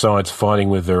both sides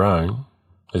fighting with their own.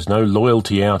 There's no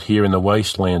loyalty out here in the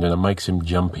wasteland, and it makes him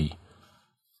jumpy.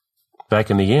 Back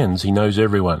in the ends, he knows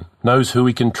everyone, knows who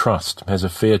he can trust, has a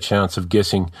fair chance of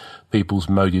guessing people's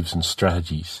motives and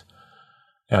strategies.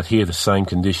 Out here, the same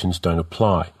conditions don't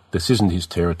apply. This isn't his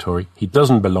territory. He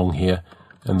doesn't belong here,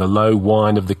 and the low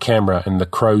whine of the camera and the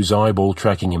crow's eyeball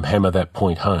tracking him hammer that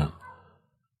point home.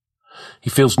 He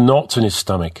feels knots in his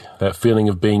stomach, that feeling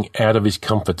of being out of his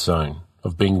comfort zone,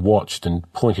 of being watched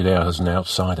and pointed out as an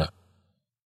outsider.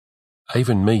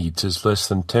 Avonmeads is less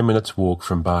than 10 minutes' walk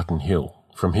from Barton Hill,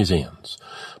 from his ends,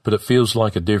 but it feels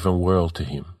like a different world to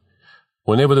him.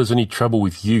 Whenever there's any trouble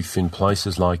with youth in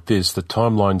places like this, the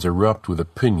timelines erupt with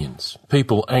opinions,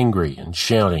 people angry and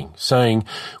shouting, saying,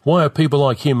 why are people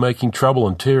like him making trouble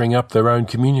and tearing up their own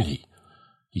community?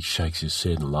 He shakes his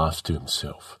head and laughs to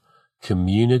himself.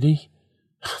 Community?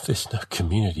 There's no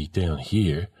community down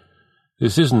here.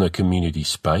 This isn't a community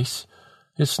space.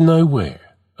 It's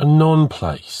nowhere, a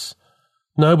non-place.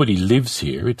 Nobody lives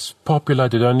here. It's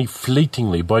populated only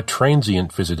fleetingly by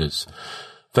transient visitors.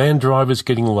 Van drivers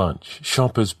getting lunch,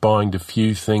 shoppers buying the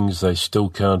few things they still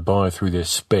can't buy through their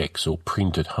specs or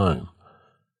print at home.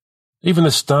 Even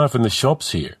the staff in the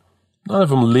shops here, none of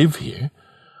them live here.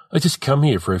 They just come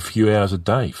here for a few hours a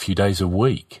day, a few days a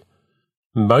week.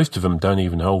 Most of them don't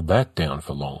even hold that down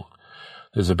for long.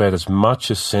 There's about as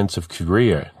much a sense of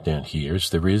career down here as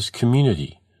there is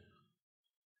community.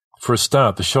 For a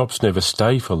start, the shops never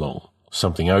stay for long.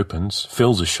 Something opens,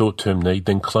 fills a short-term need,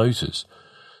 then closes.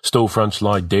 Storefronts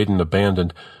lie dead and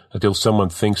abandoned until someone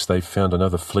thinks they've found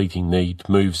another fleeting need,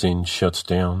 moves in, shuts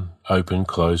down, open,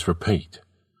 close, repeat.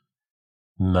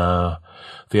 Nah,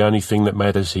 the only thing that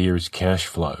matters here is cash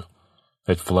flow.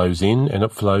 It flows in and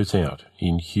it flows out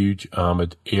in huge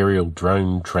armoured aerial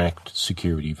drone-tracked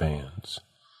security vans.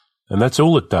 And that's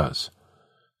all it does.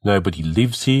 Nobody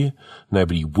lives here,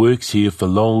 nobody works here for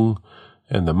long,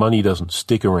 and the money doesn't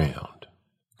stick around.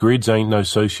 Grids ain't no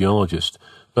sociologist,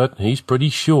 but he's pretty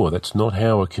sure that's not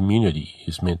how a community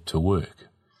is meant to work.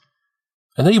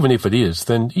 And even if it is,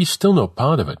 then he's still not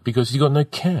part of it because he's got no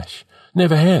cash.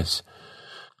 Never has.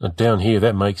 And down here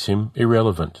that makes him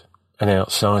irrelevant, an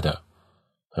outsider.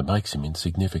 It makes him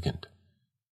insignificant.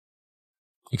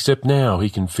 Except now he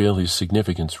can feel his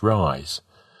significance rise.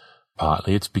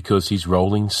 Partly it's because he's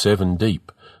rolling 7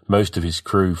 deep, most of his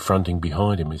crew fronting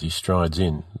behind him as he strides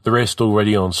in, the rest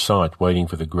already on site waiting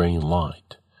for the green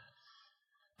light.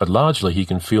 But largely he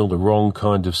can feel the wrong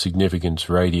kind of significance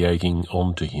radiating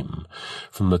onto him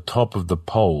from the top of the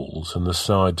poles and the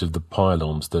sides of the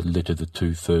pylons that litter the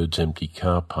 2/3 empty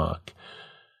car park.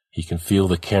 He can feel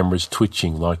the cameras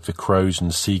twitching like the crows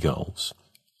and seagulls,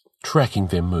 tracking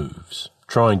their moves,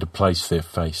 trying to place their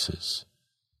faces.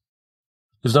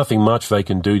 There's nothing much they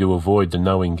can do to avoid the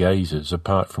knowing gazers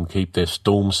apart from keep their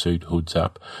storm suit hoods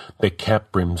up, their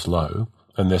cap brims low,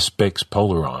 and their specs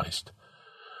polarised.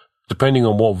 Depending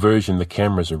on what version the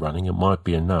cameras are running, it might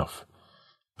be enough.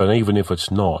 But even if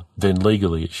it's not, then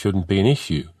legally it shouldn't be an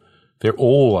issue. They're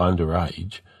all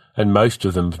underage, and most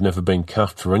of them have never been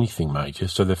cuffed for anything major,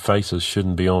 so their faces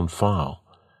shouldn't be on file.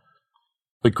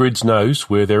 But Grids knows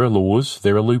where there are laws,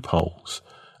 there are loopholes,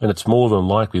 and it's more than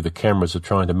likely the cameras are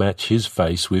trying to match his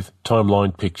face with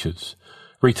timeline pictures,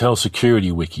 retail security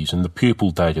wikis, and the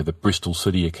pupil data that Bristol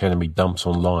City Academy dumps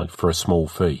online for a small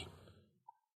fee.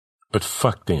 But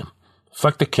fuck them.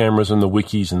 Fuck the cameras and the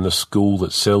wikis and the school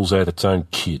that sells out its own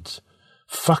kids.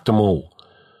 Fuck them all.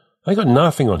 They got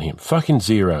nothing on him, fucking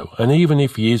zero, and even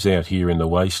if he is out here in the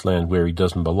wasteland where he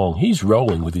doesn't belong, he's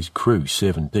rolling with his crew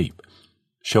 7 deep.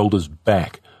 Shoulders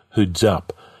back, hoods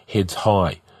up, heads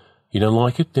high. You don't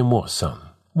like it? Then what, son?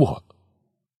 What?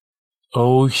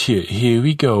 Oh shit, here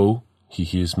we go, he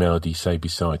hears Melody say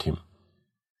beside him.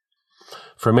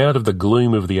 From out of the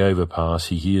gloom of the overpass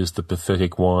he hears the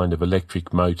pathetic whine of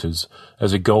electric motors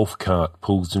as a golf cart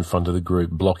pulls in front of the group,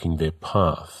 blocking their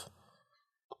path.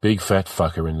 Big fat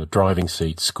fucker in the driving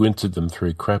seat squints at them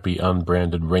through crappy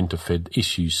unbranded rent-a-fed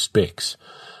issue specs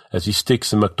as he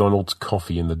sticks a McDonald's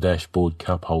coffee in the dashboard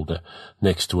cup holder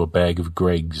next to a bag of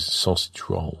Greg's sausage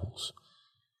rolls.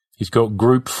 He's got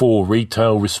Group 4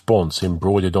 retail response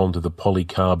embroidered onto the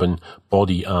polycarbon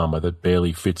body armour that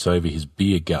barely fits over his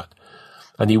beer gut,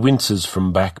 and he winces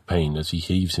from back pain as he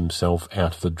heaves himself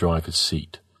out of the driver's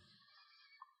seat.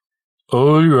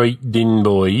 "All right then,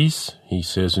 boys," he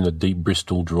says in a deep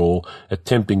Bristol drawl,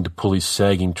 attempting to pull his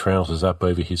sagging trousers up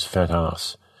over his fat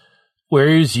ass.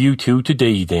 "Where's you two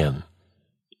today, then?"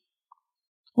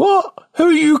 "What? Who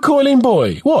are you calling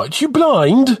boy? What, you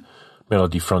blind?"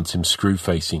 Melody fronts him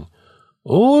screw-facing.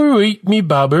 "All right, me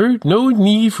babber, no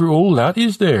need for all that,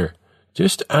 is there?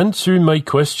 Just answer my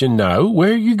question now.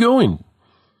 Where are you going?"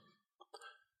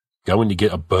 "Going to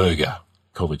get a burger,"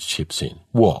 College chips in.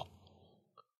 "What?"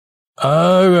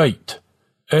 "All right.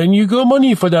 And you got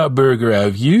money for that burger,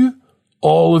 have you?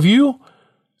 All of you?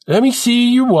 Let me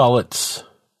see your wallets."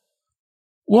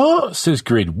 "What?" says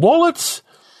Grid. "Wallets?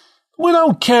 We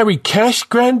don't carry cash,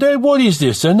 Grandad. What is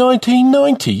this, the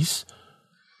 1990s?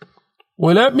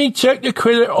 "Well, let me check the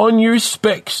credit on your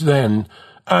specs then.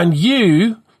 And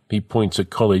you," he points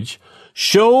at College,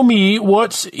 "show me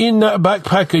what's in that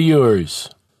backpack of yours."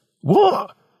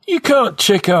 "What? You can't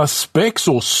check our specs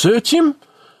or search him?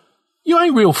 You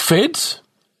ain't real feds."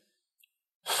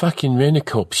 "Fucking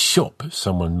rent-a-cop shop,"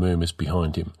 someone murmurs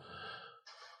behind him.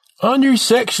 "Under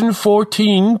Section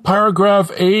 14,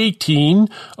 Paragraph 18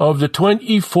 of the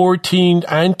 2014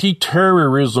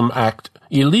 Anti-Terrorism Act,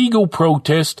 illegal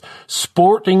protest,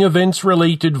 sporting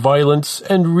events-related violence,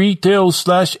 and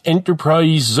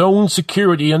Retail/Enterprise Zone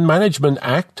Security and Management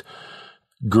Act,"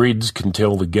 Grids can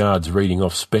tell the guards reading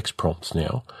off specs prompts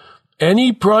now,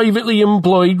 "any privately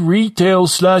employed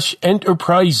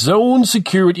retail/enterprise zone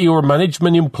security or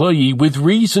management employee with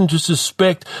reason to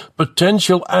suspect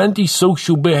potential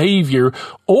antisocial behavior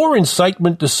or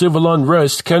incitement to civil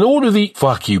unrest can order the—"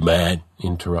 "Fuck you, man,"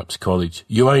 interrupts College.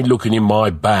 "You ain't looking in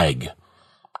my bag."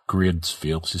 Grids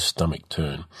feels his stomach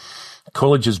turn.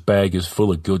 College's bag is full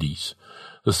of goodies,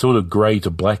 the sort of grey to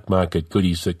black market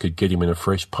goodies that could get him in a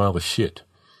fresh pile of shit.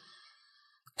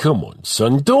 "Come on,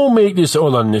 son, don't make this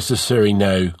all unnecessary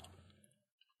now."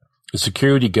 The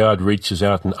security guard reaches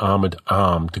out an armoured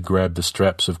arm to grab the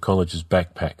straps of College's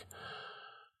backpack.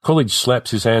 College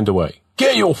slaps his hand away.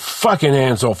 "Get your fucking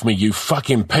hands off me, you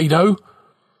fucking pedo!"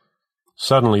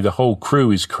 Suddenly the whole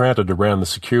crew is crowded around the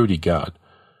security guard.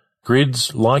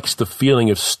 Grids likes the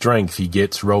feeling of strength he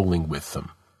gets rolling with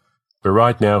them. But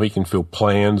right now he can feel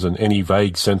plans and any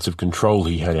vague sense of control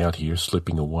he had out here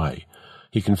slipping away.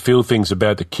 He can feel things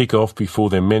about to kick off before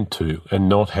they're meant to, and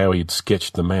not how he had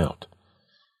sketched them out.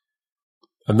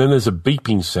 And then there's a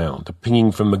beeping sound, a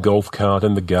pinging from the golf cart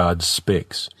and the guard's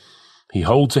specs. He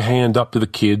holds a hand up to the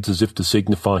kids as if to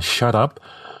signify "shut up,"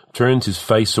 turns his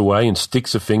face away and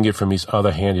sticks a finger from his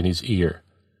other hand in his ear.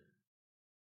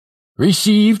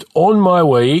 "Received, on my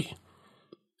way."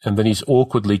 And then he's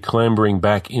awkwardly clambering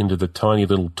back into the tiny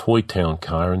little Toy Town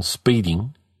car and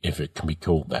speeding, if it can be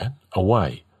called that,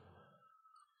 away.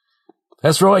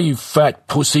 "That's right, you fat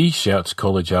pussy," shouts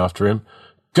College after him.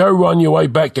 "Go run your way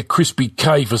back to Crispy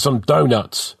K for some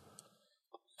doughnuts."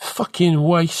 "Fucking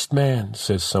waste, man,"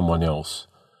 says someone else.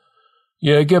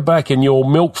 "Yeah, get back in your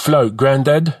milk float,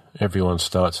 Grandad." Everyone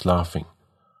starts laughing.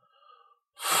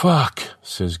 "Fuck,"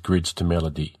 says Grids to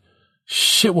Melody.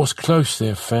 "Shit was close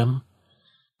there, fam."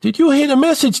 "Did you hear the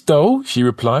message, though?" she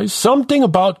replies. "Something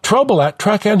about trouble at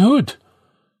Track and Hood."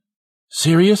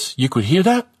 "Serious? You could hear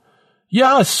that?"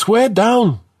 "Yeah, I swear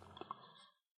down."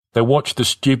 They watch the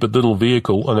stupid little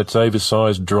vehicle and its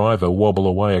oversized driver wobble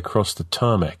away across the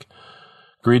tarmac.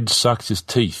 Grid sucks his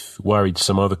teeth, worried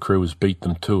some other crew has beat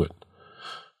them to it.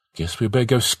 Guess we better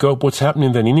go scope what's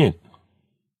happening then, innit?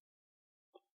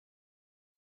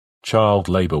 Child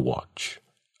Labour Watch.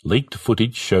 Leaked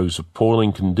footage shows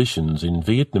appalling conditions in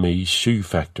Vietnamese shoe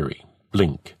factory.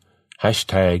 Blink.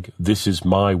 Hashtag This Is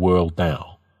My World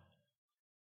Now.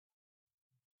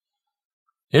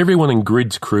 Everyone in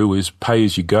Grid's crew is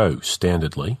pay-as-you-go,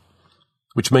 standardly,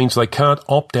 which means they can't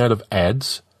opt out of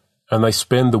ads, and they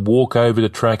spend the walk over to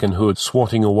Track and Hood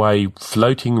swatting away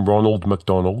floating Ronald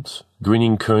McDonalds,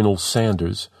 grinning Colonel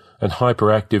Sanders, and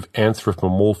hyperactive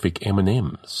anthropomorphic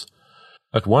M&Ms.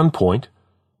 At one point,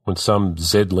 when some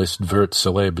Z-list vert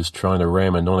celeb is trying to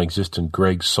ram a non-existent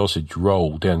Greg's sausage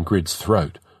roll down Grid's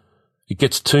throat, it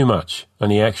gets too much,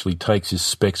 and he actually takes his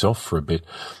specs off for a bit,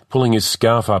 pulling his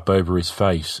scarf up over his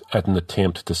face at an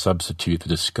attempt to substitute the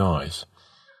disguise.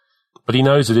 But he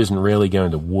knows it isn't really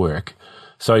going to work,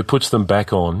 so he puts them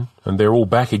back on, and they're all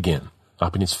back again,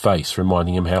 up in his face,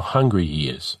 reminding him how hungry he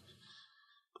is.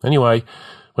 Anyway,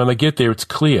 when they get there, it's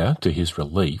clear, to his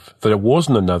relief, that it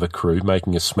wasn't another crew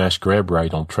making a smash-grab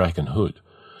raid on Track and Hood.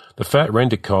 The fat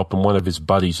rent-a-cop and one of his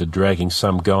buddies are dragging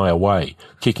some guy away,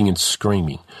 kicking and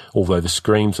screaming, although the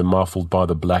screams are muffled by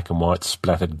the black and white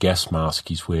splattered gas mask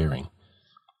he's wearing.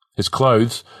 His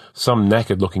clothes, some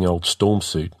knackered-looking old storm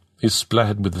suit, is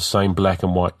splattered with the same black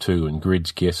and white too, and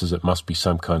Grid's guesses it must be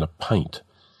some kind of paint.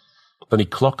 Then he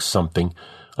clocks something,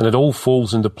 and it all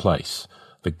falls into place.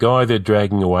 The guy they're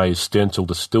dragging away is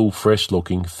stenciled a still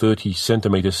fresh-looking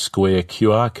 30-centimetre square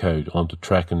QR code onto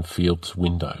Track and Field's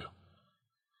window.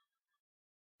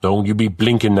 "Don't you be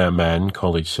blinking that, man,"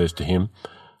 College says to him.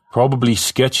 "Probably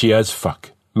sketchy as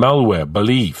fuck. Malware,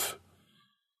 believe."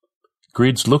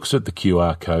 Grids looks at the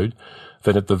QR code,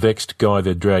 then at the vexed guy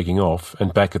they're dragging off,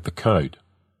 and back at the code.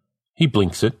 He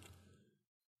blinks it.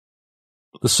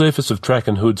 The surface of Track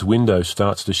and Hood's window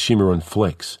starts to shimmer and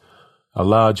flex. A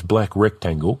large black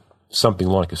rectangle, something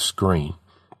like a screen,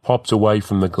 pops away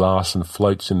from the glass and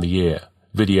floats in the air,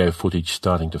 video footage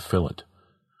starting to fill it.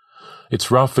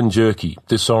 It's rough and jerky,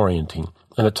 disorienting,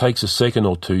 and it takes a second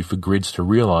or two for Grids to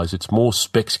realise it's more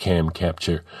SpexCam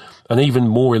capture, and even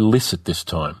more illicit this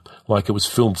time, like it was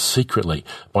filmed secretly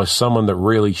by someone that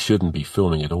really shouldn't be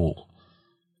filming at all.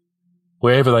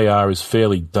 Wherever they are is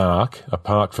fairly dark,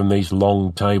 apart from these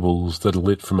long tables that are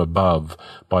lit from above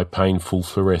by painful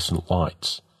fluorescent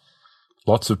lights.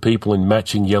 Lots of people in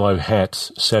matching yellow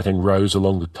hats sat in rows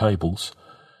along the tables.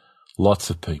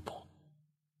 Lots of people.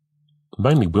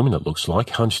 Mainly women, it looks like,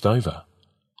 hunched over.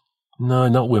 No,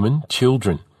 not women,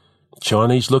 children.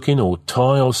 Chinese-looking or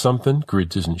Thai or something,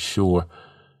 Grids isn't sure.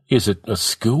 Is it a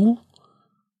school?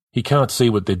 He can't see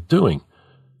what they're doing.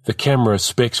 The camera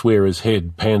specs wearer's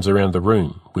head pans around the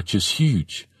room, which is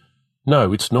huge.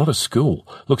 No, it's not a school.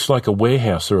 Looks like a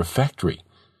warehouse or a factory.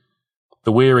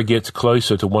 The wearer gets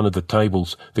closer to one of the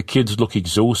tables. The kids look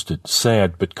exhausted,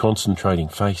 sad but concentrating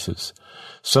faces.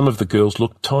 Some of the girls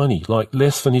look tiny, like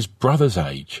less than his brother's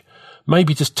age.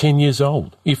 Maybe just 10 years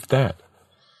old, if that.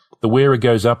 The wearer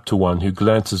goes up to one who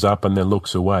glances up and then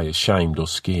looks away, ashamed or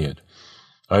scared.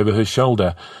 Over her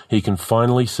shoulder, he can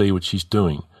finally see what she's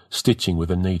doing, stitching with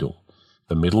a needle.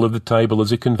 The middle of the table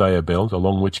is a conveyor belt,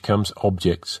 along which comes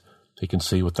objects. He can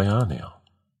see what they are now.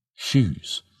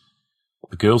 Shoes.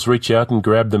 The girls reach out and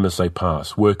grab them as they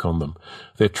pass, work on them.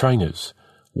 They're trainers,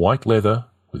 white leather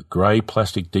with grey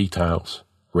plastic details,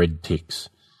 red ticks.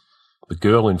 The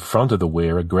girl in front of the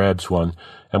wearer grabs one,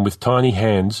 and with tiny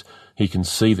hands he can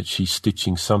see that she's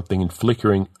stitching something in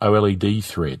flickering OLED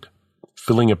thread,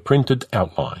 filling a printed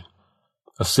outline.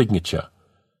 A signature.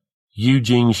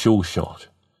 Eugene Shawshot.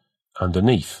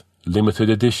 Underneath, limited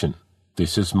edition.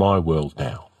 This is my world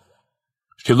now.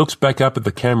 She looks back up at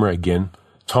the camera again,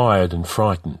 tired and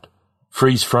frightened.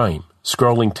 Freeze frame,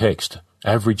 scrolling text,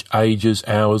 average ages,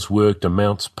 hours worked,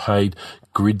 amounts paid.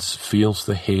 Grids feels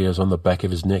the hairs on the back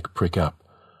of his neck prick up.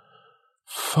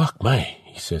 "Fuck me,"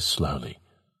 he says slowly.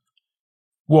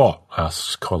 "What?"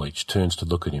 asks College, turns to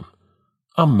look at him.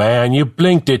 "Oh man, you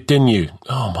blinked it, didn't you?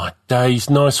 Oh my days,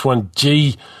 nice one,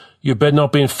 gee. You better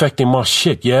not be infecting my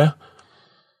shit, yeah?"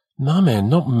 "No man,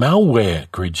 not malware,"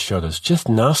 Grid shudders, "just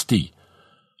nasty."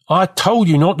 "I told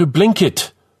you not to blink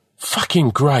it." "Fucking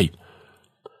great."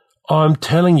 "I'm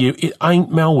telling you, it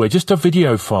ain't malware, just a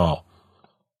video file."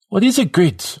 "What is it,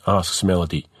 Grids?" asks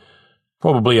Melody.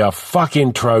 "Probably a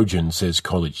fucking Trojan," says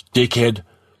College. "Dickhead."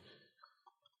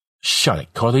 "Shut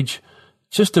it, College.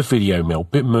 Just a video, Mel,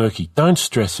 bit murky. Don't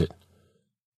stress it."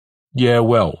 "Yeah,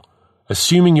 well,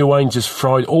 assuming you ain't just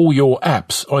fried all your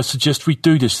apps, I suggest we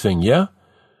do this thing, yeah?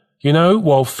 You know,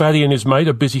 while Fatty and his mate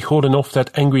are busy hoarding off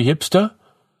that angry hipster?"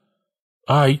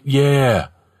 "Hey, yeah."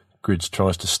 Grids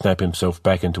tries to snap himself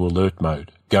back into alert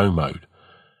mode, go mode.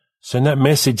 Send that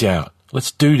message out.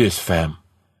 Let's do this, fam.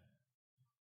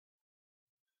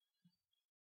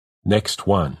 Next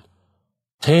one.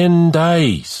 10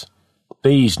 days.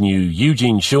 These new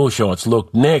Eugene Sure Shots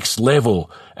look next level,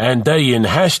 and they in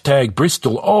hashtag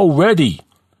Bristol already.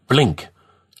 Blink.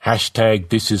 Hashtag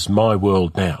this is my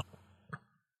world now.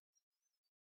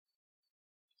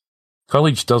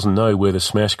 College doesn't know where the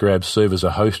Smash Grab servers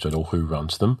are hosted or who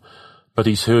runs them, but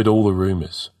he's heard all the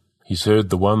rumours. He's heard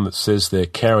the one that says they're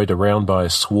carried around by a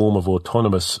swarm of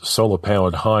autonomous,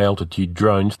 solar-powered high-altitude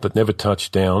drones that never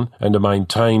touch down and are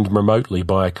maintained remotely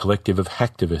by a collective of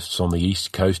hacktivists on the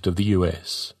east coast of the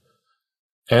US.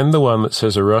 And the one that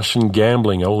says a Russian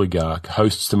gambling oligarch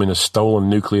hosts them in a stolen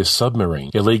nuclear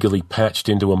submarine illegally patched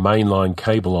into a mainline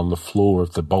cable on the floor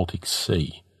of the Baltic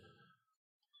Sea.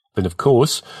 Then, of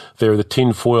course, there are the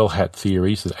tinfoil hat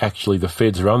theories that actually the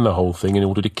feds run the whole thing in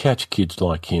order to catch kids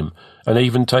like him and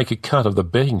even take a cut of the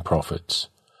betting profits.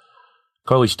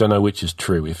 College don't know which is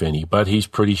true, if any, but he's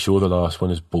pretty sure the last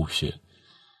one is bullshit.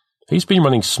 He's been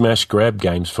running smash grab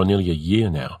games for nearly a year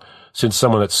now, since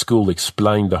someone at school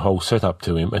explained the whole setup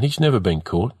to him, and he's never been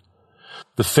caught.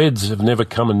 The feds have never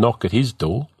come and knocked at his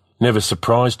door, never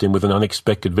surprised him with an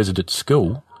unexpected visit at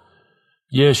school.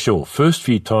 Yeah, sure, first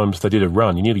few times they did a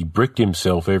run, he nearly bricked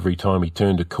himself every time he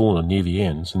turned a corner near the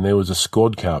ends, and there was a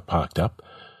squad car parked up,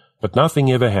 but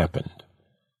nothing ever happened.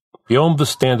 Beyond the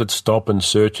standard stop and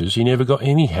searches, he never got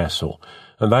any hassle,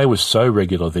 and they were so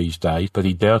regular these days that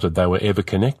he doubted they were ever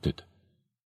connected.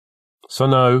 So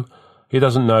no, he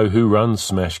doesn't know who runs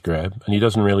Smash Grab, and he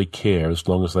doesn't really care as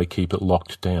long as they keep it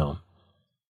locked down.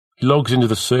 He logs into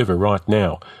the server right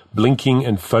now, blinking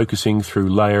and focusing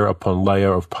through layer upon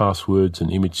layer of passwords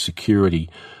and image security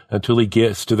until he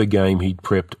gets to the game he'd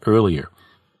prepped earlier,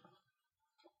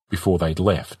 before they'd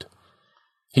left.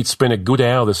 He'd spent a good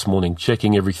hour this morning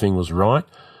checking everything was right,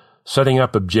 setting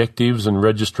up objectives and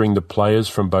registering the players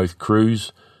from both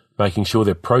crews, making sure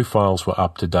their profiles were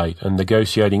up to date and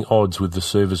negotiating odds with the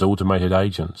server's automated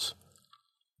agents.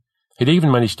 He'd even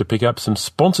managed to pick up some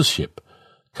sponsorship.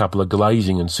 A couple of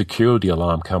glazing and security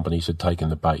alarm companies had taken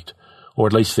the bait, or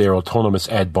at least their autonomous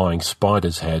ad-buying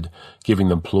spiders had, giving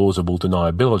them plausible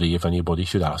deniability if anybody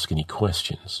should ask any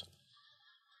questions.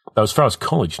 Though as far as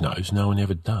college knows, no one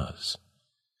ever does.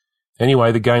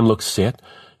 Anyway, the game looks set.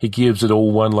 He gives it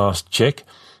all one last check.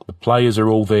 The players are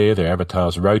all there, their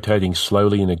avatars rotating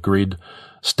slowly in a grid,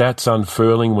 stats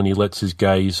unfurling when he lets his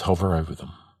gaze hover over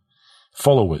them.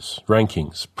 Followers,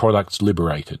 rankings, products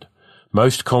liberated.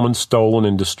 Most common stolen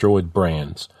and destroyed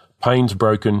brands, panes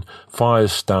broken,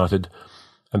 fires started,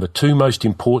 and the two most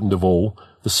important of all,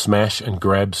 the smash and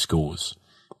grab scores,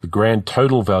 the grand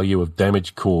total value of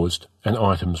damage caused and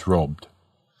items robbed.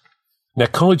 Now,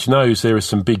 College knows there are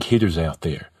some big hitters out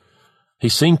there.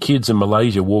 He's seen kids in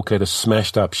Malaysia walk out of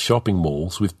smashed-up shopping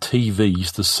malls with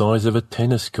TVs the size of a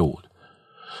tennis court.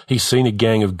 He's seen a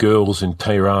gang of girls in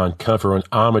Tehran cover an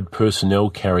armoured personnel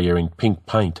carrier in pink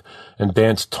paint and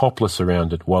dance topless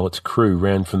around it while its crew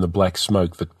ran from the black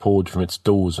smoke that poured from its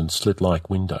doors and slit-like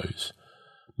windows.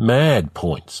 Mad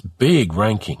points, big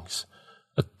rankings,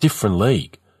 a different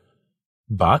league.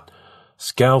 But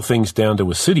scale things down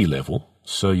to a city level,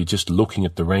 so you're just looking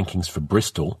at the rankings for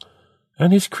Bristol,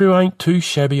 and his crew ain't too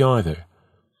shabby either.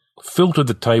 Filter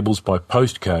the tables by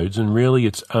postcodes, and really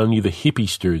it's only the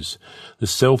hippiesters, the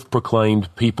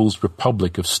self-proclaimed People's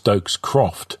Republic of Stokes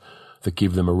Croft, that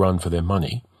give them a run for their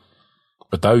money.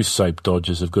 But those soap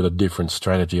dodgers have got a different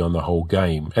strategy on the whole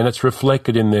game, and it's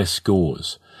reflected in their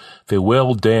scores. They're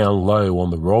well down low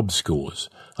on the rob scores,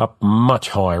 up much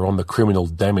higher on the criminal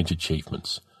damage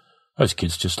achievements. Those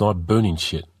kids just like burning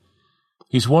shit.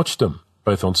 He's watched them,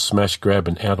 both on Smash Grab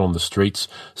and out on the streets,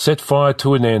 set fire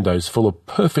to a Nando's full of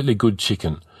perfectly good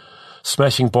chicken,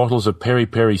 smashing bottles of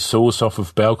peri-peri sauce off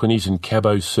of balconies in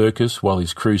Cabo Circus while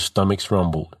his crew's stomachs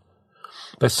rumbled.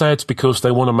 They say it's because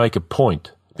they want to make a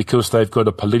point, because they've got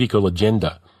a political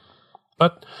agenda.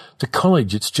 But to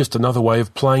College, it's just another way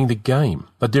of playing the game,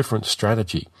 a different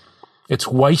strategy. It's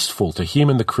wasteful to him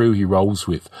and the crew he rolls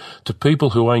with, to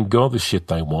people who ain't got the shit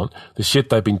they want, the shit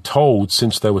they've been told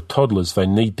since they were toddlers they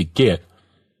need to get.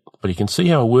 But he can see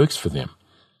how it works for them.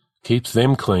 Keeps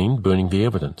them clean, burning the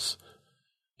evidence.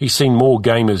 He's seen more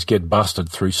gamers get busted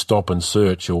through stop and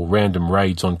search or random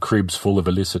raids on cribs full of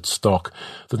illicit stock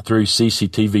than through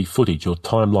CCTV footage or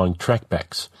timeline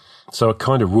trackbacks, so it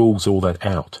kind of rules all that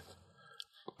out.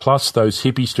 Plus, those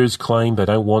hippiesters claim they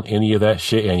don't want any of that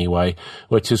shit anyway,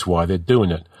 which is why they're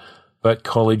doing it. But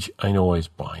College ain't always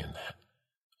buying that.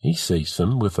 He sees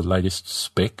them with the latest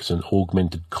specs and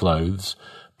augmented clothes,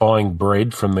 buying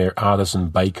bread from their artisan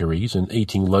bakeries and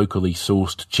eating locally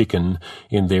sourced chicken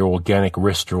in their organic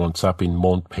restaurants up in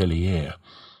Montpellier,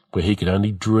 where he could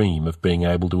only dream of being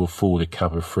able to afford a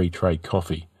cup of free trade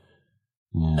coffee.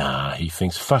 Nah, he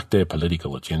thinks, fuck their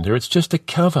political agenda, it's just a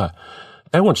cover.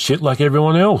 They want shit like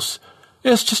everyone else.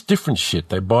 It's just different shit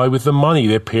they buy with the money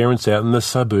their parents out in the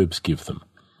suburbs give them.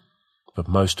 But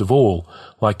most of all,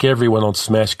 like everyone on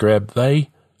Smash Grab,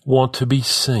 they want to be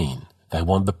seen. They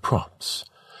want the props.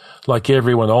 Like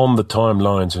everyone on the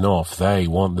timelines and off, they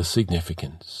want the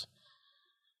significance.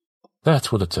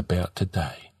 That's what it's about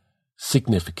today.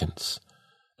 Significance.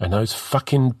 And those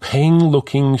fucking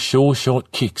ping-looking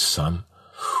sure-shot kicks, son.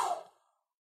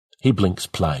 He blinks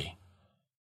play.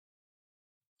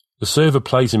 The server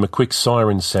plays him a quick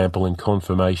siren sample in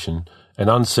confirmation, and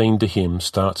unseen to him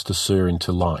starts to stir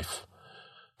into life.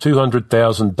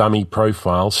 200,000 dummy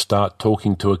profiles start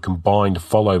talking to a combined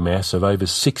follow mass of over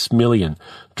 6 million,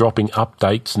 dropping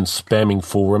updates and spamming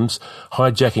forums,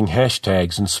 hijacking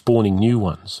hashtags and spawning new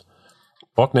ones.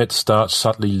 Botnets start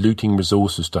subtly looting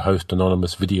resources to host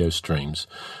anonymous video streams.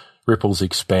 Ripples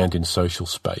expand in social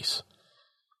space.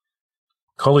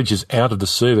 College is out of the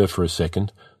server for a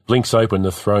second, blinks open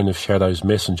the Throne of Shadows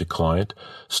messenger client,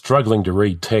 struggling to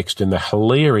read text in the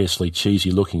hilariously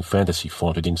cheesy-looking fantasy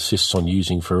font it insists on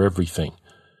using for everything.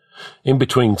 In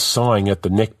between sighing at the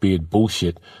neckbeard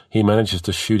bullshit, he manages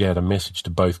to shoot out a message to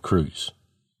both crews.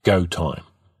 Go time.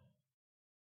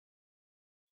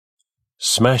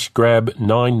 Smash Grab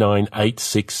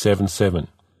 998677.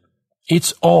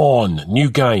 It's on! New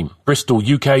game. Bristol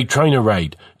UK Trainer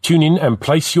Raid. Tune in and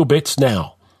place your bets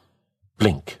now.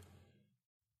 Blink.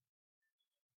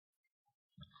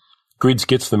 Grids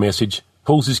gets the message,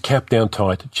 pulls his cap down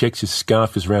tight, checks his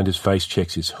scarf is round his face,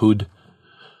 checks his hood.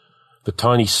 The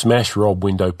tiny smash rob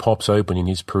window pops open in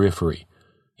his periphery.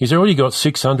 He's already got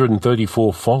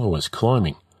 634 followers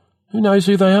climbing. Who knows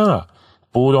who they are?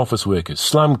 Board office workers,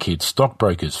 slum kids,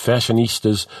 stockbrokers,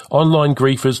 fashionistas, online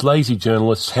griefers, lazy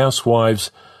journalists,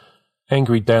 housewives,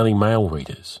 angry Daily Mail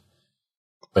readers.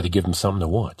 Better give them something to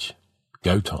watch.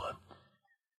 Go time.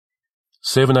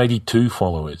 782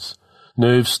 followers.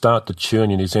 Nerves start to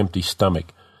churn in his empty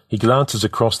stomach. He glances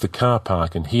across the car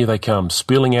park and here they come,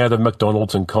 spilling out of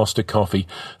McDonald's and Costa Coffee,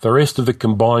 the rest of the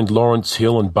combined Lawrence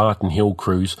Hill and Barton Hill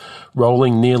crews,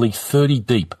 rolling nearly 30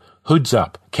 deep, hoods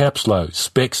up, caps low,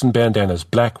 specs and bandanas,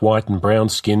 black, white and brown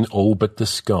skin all but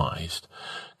disguised.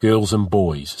 Girls and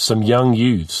boys, some young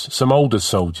youths, some older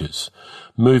soldiers,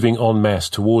 moving en masse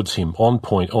towards him, on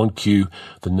point, on cue,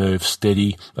 the nerves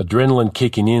steady, adrenaline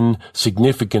kicking in,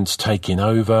 significance taking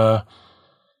over.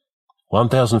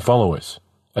 1,000 followers.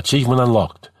 Achievement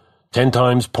unlocked. 10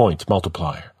 times points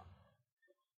multiplier.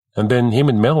 And then him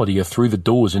and Melody are through the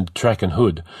doors into track and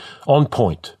hood. On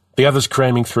point. The others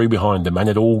cramming through behind them, and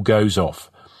it all goes off.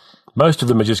 Most of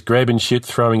them are just grabbing shit,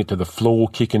 throwing it to the floor,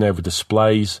 kicking over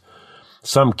displays.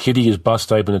 Some kiddie has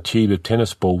bust open a tube of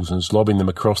tennis balls and is lobbing them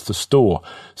across the store.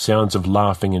 Sounds of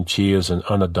laughing and cheers and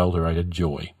unadulterated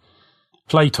joy.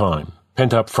 Playtime.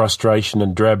 Pent-up frustration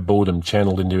and drab boredom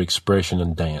channeled into expression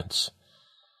and dance.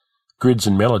 Grids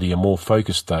and Melody are more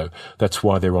focused, though. That's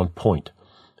why they're on point.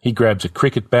 He grabs a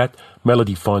cricket bat,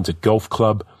 Melody finds a golf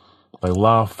club. They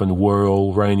laugh and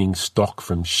whirl, raining stock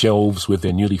from shelves with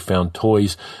their newly found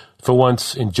toys, for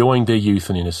once enjoying their youth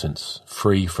and innocence,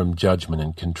 free from judgment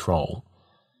and control.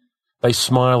 They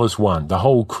smile as one, the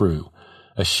whole crew,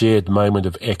 a shared moment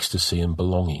of ecstasy and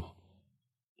belonging.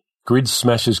 Grids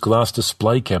smashes glass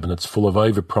display cabinets full of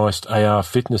overpriced AR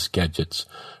fitness gadgets,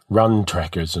 run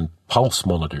trackers and pulse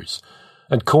monitors,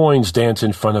 and coins dance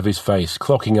in front of his face,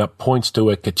 clocking up points to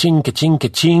a ka-ching, ka-ching,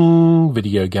 ka-ching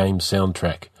video game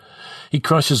soundtrack. He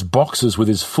crushes boxes with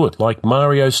his foot like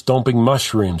Mario stomping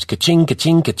mushrooms, ka-ching,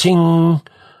 ka-ching, ka-ching.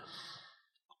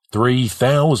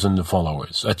 3,000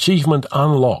 followers, achievement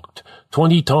unlocked,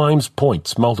 20 times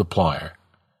points multiplier.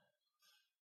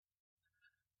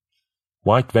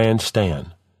 White Van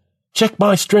Stan. Check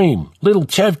my stream. Little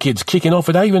chav kids kicking off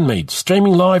at Avonmead.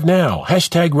 Streaming live now.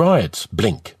 #riots.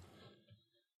 Blink.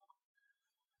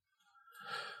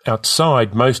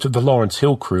 Outside, most of the Lawrence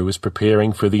Hill crew is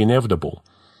preparing for the inevitable.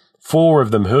 4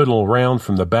 of them hurtle around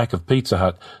from the back of Pizza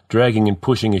Hut, dragging and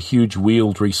pushing a huge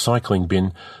wheeled recycling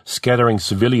bin, scattering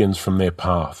civilians from their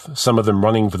path, some of them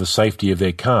running for the safety of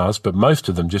their cars, but most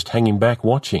of them just hanging back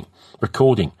watching,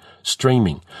 recording,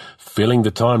 streaming, filling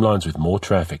the timelines with more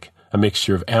traffic, a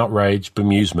mixture of outrage,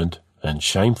 bemusement, and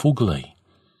shameful glee.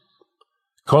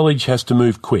 College has to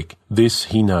move quick, this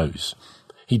he knows.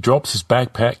 He drops his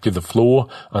backpack to the floor,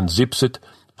 unzips it,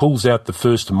 pulls out the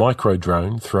first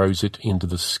micro-drone, throws it into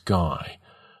the sky.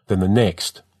 Then the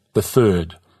next, the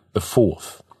third, the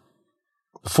fourth.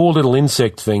 The 4 little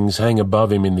insect things hang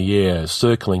above him in the air,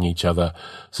 circling each other,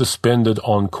 suspended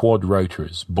on quad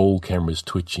rotors, ball cameras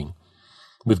twitching.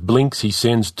 With blinks he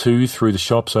sends 2 through the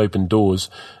shop's open doors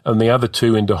and the other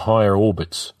 2 into higher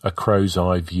orbits, a crow's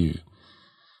eye view.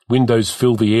 Windows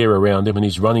fill the air around him and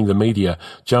he's running the media,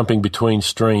 jumping between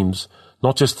streams,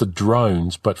 not just the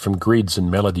drones, but from grids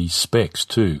and melody specs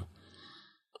too.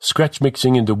 Scratch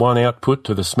mixing into one output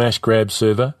to the smash grab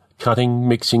server, cutting,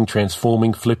 mixing,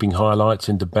 transforming, flipping highlights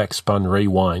into backspun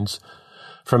rewinds.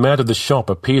 From out of the shop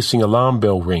a piercing alarm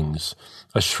bell rings,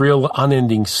 a shrill,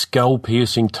 unending,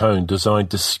 skull-piercing tone designed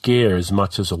to scare as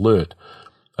much as alert,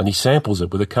 and he samples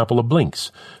it with a couple of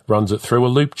blinks, runs it through a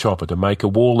loop chopper to make a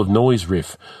wall of noise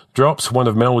riff, drops one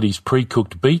of Melody's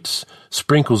pre-cooked beats,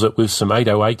 sprinkles it with some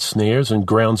 808 snares and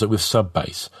grounds it with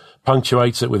sub-bass,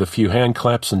 punctuates it with a few hand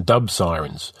claps and dub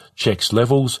sirens, checks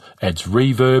levels, adds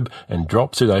reverb, and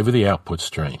drops it over the output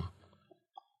stream.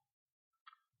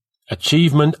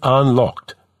 Achievement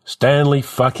unlocked. Stanley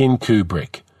fucking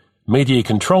Kubrick. Media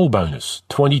control bonus,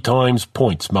 20 times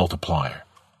points multiplier.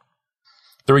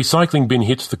 The recycling bin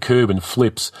hits the curb and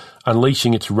flips,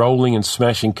 unleashing its rolling and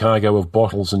smashing cargo of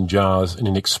bottles and jars in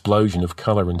an explosion of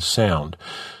colour and sound.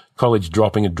 College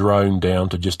dropping a drone down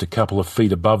to just a couple of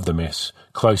feet above the mess,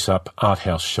 close-up art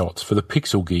house shots for the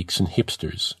pixel geeks and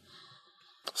hipsters.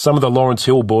 Some of the Lawrence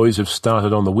Hill boys have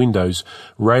started on the windows,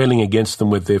 railing against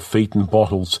them with their feet and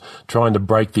bottles, trying to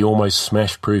break the almost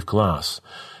smash-proof glass.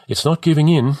 It's not giving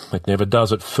in, it never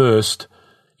does at first.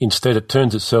 Instead it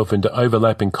turns itself into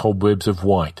overlapping cobwebs of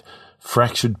white,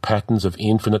 fractured patterns of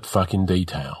infinite fucking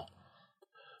detail.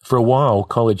 For a while,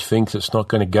 College thinks it's not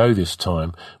going to go this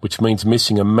time, which means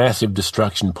missing a massive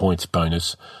destruction points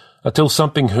bonus, until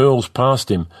something hurls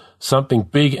past him, something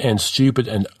big and stupid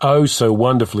and oh so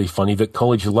wonderfully funny that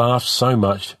College laughs so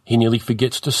much he nearly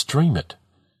forgets to stream it.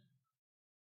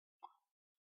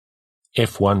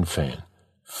 F1 fan.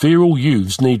 Feral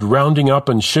youths need rounding up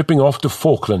and shipping off to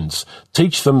Falklands.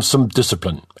 Teach them some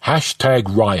discipline.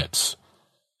 #riots.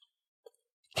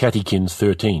 Cattykins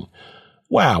 13.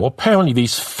 Wow, apparently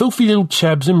these filthy little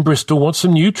chabs in Bristol want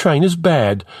some new trainers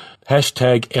bad.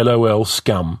 #LOL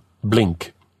scum.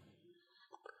 Blink.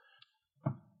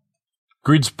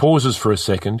 Grids pauses for a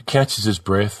second, catches his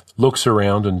breath, looks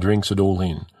around and drinks it all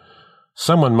in.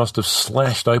 Someone must have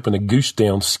slashed open a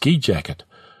goose-down ski jacket.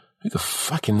 Who the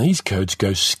fuck in these codes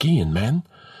go skiing, man?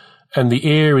 And the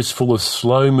air is full of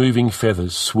slow-moving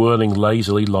feathers swirling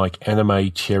lazily like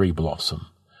anime cherry blossom.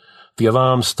 The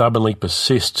alarm stubbornly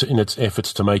persists in its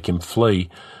efforts to make him flee,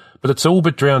 but it's all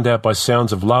but drowned out by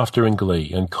sounds of laughter and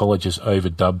glee and College's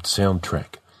overdubbed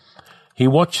soundtrack. He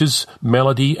watches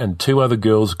Melody and 2 other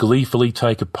girls gleefully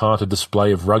take apart a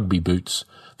display of rugby boots,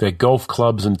 their golf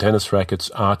clubs and tennis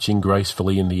rackets arching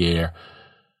gracefully in the air,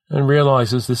 and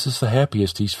realises this is the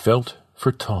happiest he's felt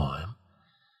for time.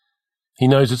 He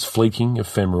knows it's fleeting,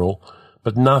 ephemeral,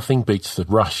 but nothing beats the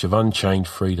rush of unchained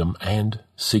freedom and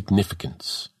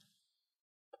significance.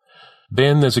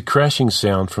 Then there's a crashing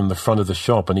sound from the front of the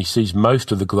shop and he sees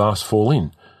most of the glass fall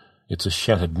in. It's a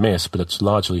shattered mess, but it's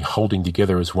largely holding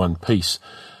together as one piece,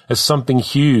 as something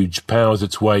huge powers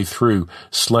its way through,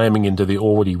 slamming into the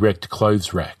already wrecked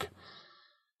clothes rack.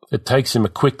 It takes him a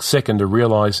quick second to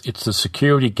realise it's the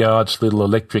security guard's little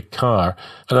electric car,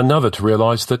 and another to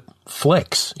realise that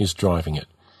Flex is driving it.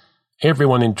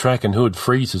 Everyone in track and hood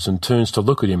freezes and turns to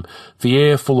look at him, the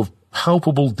air full of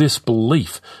palpable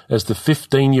disbelief as the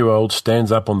 15-year-old stands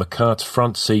up on the cart's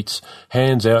front seats,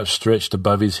 hands outstretched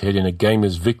above his head in a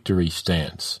gamer's victory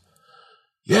stance.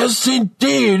 "Yes,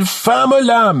 indeed, Farmer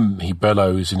Lamb," he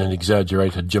bellows in an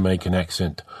exaggerated Jamaican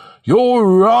accent. "Your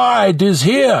ride is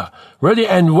here, ready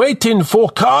and waiting for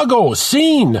cargo,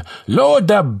 seen. Lord,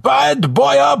 the bad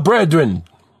boy our brethren."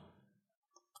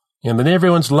 And then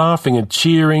everyone's laughing and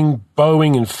cheering,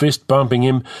 bowing and fist-bumping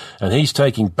him, and he's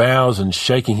taking bows and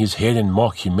shaking his head in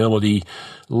mock humility,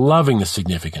 loving the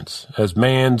significance, as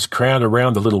mans crowd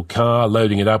around the little car,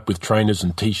 loading it up with trainers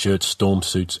and T-shirts, storm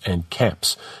suits and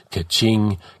caps.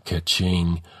 Ka-ching,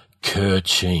 ka-ching,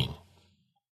 ka-ching.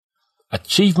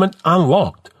 Achievement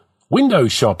unlocked. Window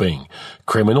shopping.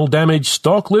 Criminal damage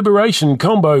stock liberation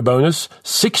combo bonus,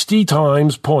 60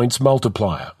 times points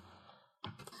multiplier.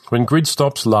 When Grid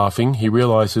stops laughing, he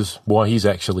realises why he's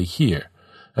actually here,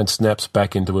 and snaps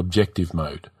back into objective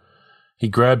mode. He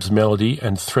grabs Melody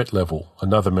and Threat Level,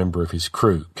 another member of his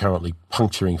crew, currently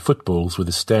puncturing footballs with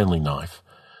a Stanley knife,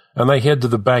 and they head to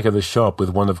the back of the shop with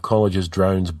one of College's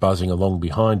drones buzzing along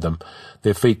behind them,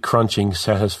 their feet crunching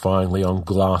satisfyingly on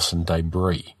glass and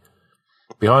debris.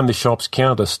 Behind the shop's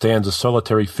counter stands a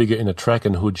solitary figure in a track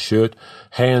and hood shirt,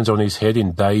 hands on his head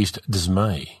in dazed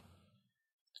dismay.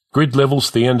 Grid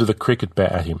levels the end of the cricket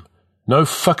bat at him. No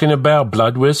fucking about,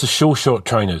 blood. Where's the sure shot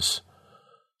trainers?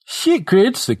 Shit,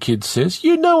 Grids, the kid says.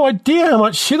 You no idea how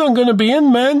much shit I'm going to be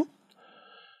in, man.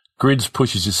 Grids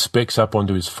pushes his specs up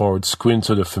onto his forehead, squints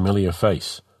at a familiar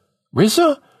face.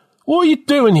 Rizza? What are you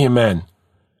doing here, man?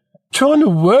 Trying to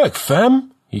work,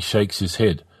 fam. He shakes his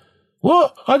head.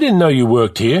 What? I didn't know you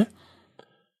worked here.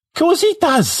 Course he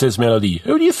does, says Melody.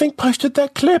 Who do you think posted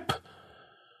that clip?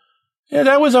 Yeah,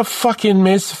 that was a fucking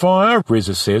misfire,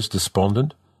 Rizza says,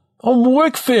 despondent. On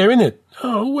workfare, innit?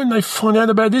 Oh, when they find out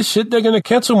about this shit, they're going to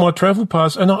cancel my travel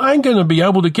pass and I ain't going to be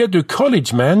able to get to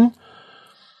college, man.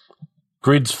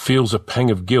 Grids feels a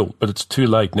pang of guilt, but it's too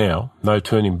late now. No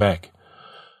turning back.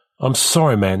 I'm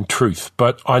sorry, man, truth,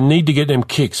 but I need to get them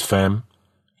kicks, fam.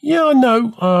 Yeah, I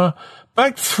know.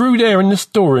 Back through there in the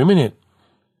storeroom, innit?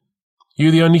 You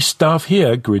the only staff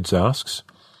here? Grids asks.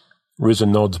 Rizza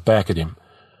nods back at him.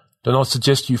 Then I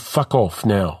suggest you fuck off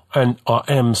now, and I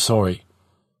am sorry.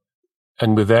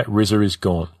 And with that, Rizza is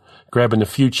gone, grabbing a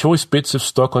few choice bits of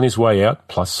stock on his way out,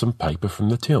 plus some paper from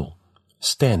the till.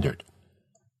 Standard.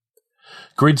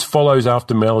 Grids follows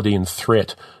after Melody and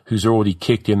Threat, who's already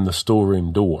kicked in the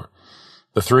storeroom door.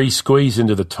 The three squeeze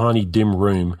into the tiny dim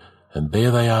room, and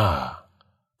there they are.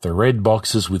 The red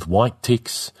boxes with white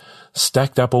ticks,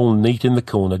 stacked up all neat in the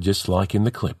corner just like in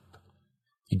the clip.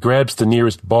 He grabs the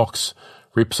nearest box,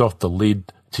 rips off the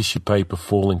lid, tissue paper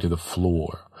falling to the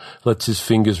floor, lets his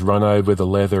fingers run over the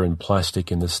leather and plastic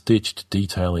and the stitched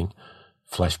detailing,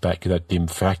 flashback to that dim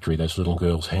factory, those little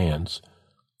girls' hands,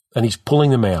 and he's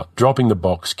pulling them out, dropping the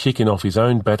box, kicking off his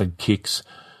own battered kicks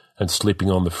and slipping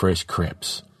on the fresh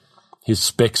crepes. His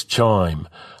specs chime.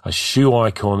 A shoe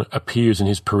icon appears in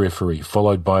his periphery,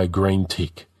 followed by a green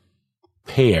tick.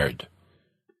 Paired.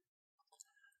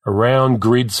 Around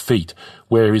Grid's feet,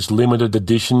 where his limited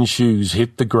edition shoes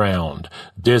hit the ground,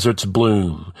 deserts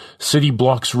bloom, city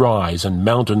blocks rise and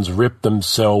mountains rip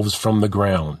themselves from the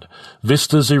ground.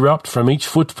 Vistas erupt from each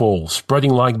footfall,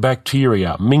 spreading like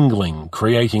bacteria, mingling,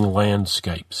 creating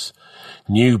landscapes.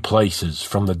 New places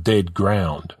from the dead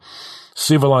ground.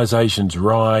 Civilizations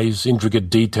rise, intricate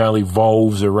detail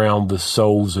evolves around the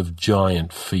soles of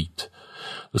giant feet.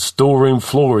 The storeroom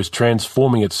floor is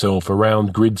transforming itself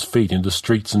around Grid's feet into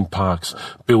streets and parks,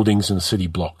 buildings and city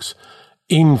blocks.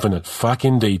 Infinite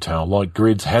fucking detail like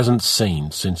Grid's hasn't seen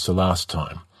since the last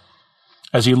time.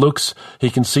 As he looks, he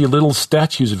can see little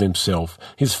statues of himself,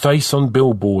 his face on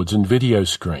billboards and video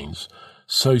screens.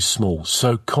 So small,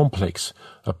 so complex,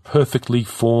 a perfectly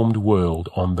formed world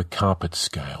on the carpet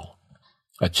scale.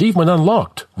 Achievement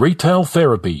unlocked. Retail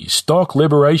therapy. Stock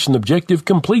liberation objective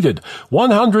completed.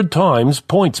 100 times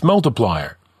points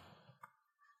multiplier.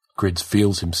 Grids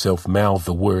feels himself mouth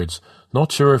the words,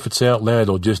 not sure if it's out loud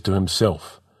or just to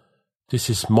himself.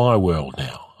 This is my world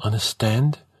now,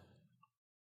 understand?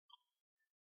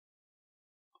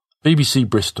 BBC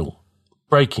Bristol.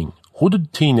 Breaking.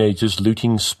 Hooded teenagers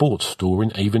looting sports store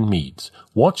in Avonmeads.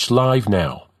 Watch live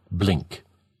now. Blink.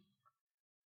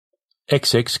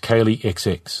 XX Kaylee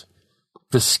XX.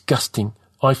 Disgusting.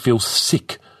 I feel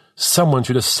sick. Someone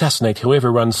should assassinate whoever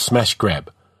runs Smash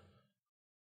Grab.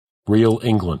 Real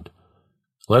England.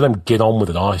 Let them get on with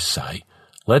it, I say.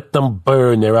 Let them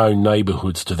burn their own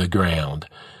neighbourhoods to the ground.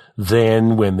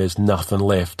 Then, when there's nothing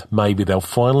left, maybe they'll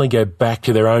finally go back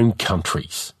to their own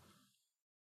countries.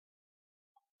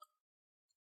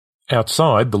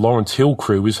 Outside, the Lawrence Hill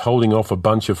crew is holding off a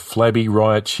bunch of flabby,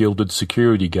 riot-shielded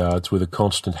security guards with a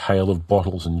constant hail of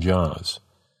bottles and jars.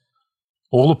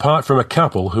 All apart from a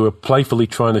couple who are playfully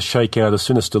trying to shake out a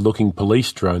sinister-looking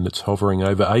police drone that's hovering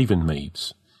over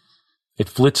Avonmeads. It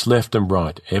flits left and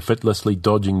right, effortlessly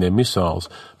dodging their missiles,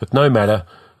 but no matter,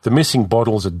 the missing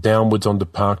bottles are downwards onto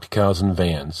parked cars and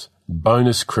vans.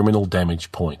 Bonus criminal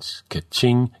damage points.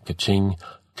 Ka-ching, ka-ching,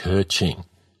 ka-ching.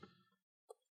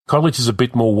 College is a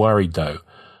bit more worried, though.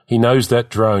 He knows that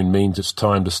drone means it's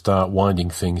time to start winding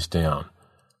things down.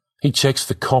 He checks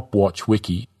the Cop Watch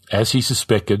wiki, as he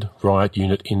suspected, riot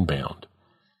unit inbound.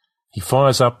 He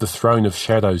fires up the Throne of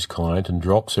Shadows client and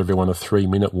drops everyone a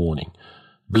 3-minute warning.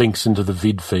 Blinks into the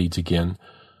vid feeds again.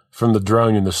 From the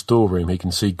drone in the storeroom, he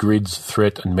can see Grids,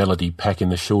 Threat and Melody packing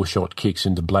the sure-shot kicks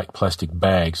into black plastic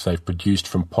bags they've produced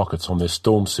from pockets on their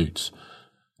storm suits.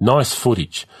 Nice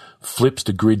footage. Flips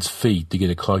to Grid's feed to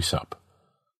get a close-up.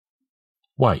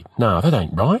 Wait, nah, that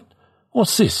ain't right.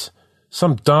 What's this?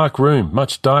 Some dark room,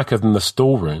 much darker than the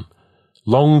storeroom.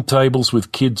 Long tables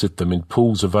with kids at them in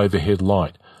pools of overhead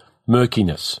light.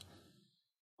 Murkiness.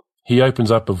 He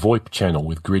opens up a VoIP channel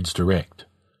with Grids Direct.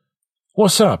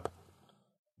 What's up?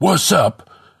 What's up?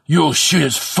 Your shit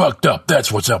is fucked up,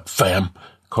 that's what's up, fam.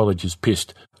 College is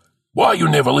pissed. Why you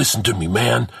never listen to me,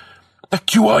 man? That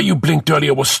QR you blinked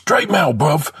earlier was straight mail,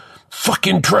 bruv.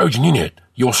 Fucking Trojan, innit?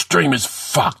 Your stream is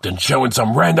fucked and showing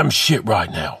some random shit right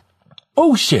now.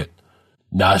 Bullshit.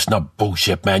 No, it's not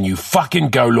bullshit, man. You fucking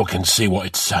go look and see what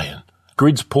it's saying.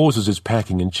 Grids pauses his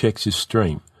packing and checks his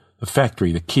stream. The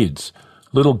factory, the kids,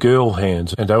 little girl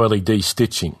hands and OLED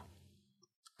stitching.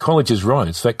 College is right,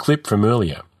 it's that clip from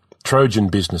earlier. Trojan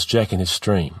business, Jack in his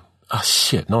stream. Ah,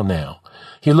 shit, not now.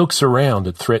 He looks around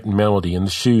at Threat and Melody and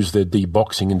the shoes they're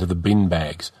deboxing into the bin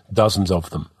bags, dozens of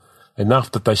them.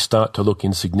 Enough that they start to look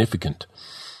insignificant.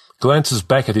 Glances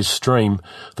back at his stream,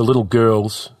 the little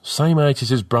girls, same age as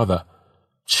his brother,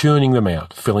 churning them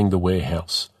out, filling the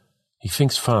warehouse. He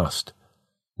thinks fast,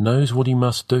 knows what he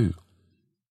must do.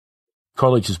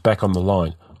 College is back on the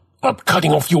line. I'm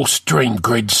cutting off your stream,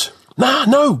 Grids. Nah,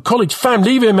 no, College, fam,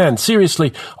 leave it, man.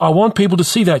 Seriously, I want people to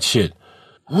see that shit.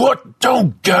 What?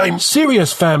 Don't game.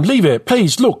 Serious, fam, leave it.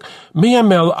 Please, look, me and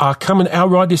Mel are coming out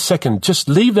right this second. Just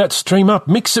leave that stream up,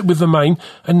 mix it with the main,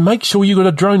 and make sure you got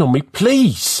a drone on me,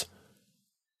 please.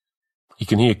 You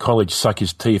can hear College suck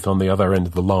his teeth on the other end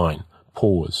of the line.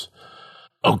 Pause.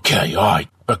 Okay, aight,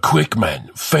 but quick, man.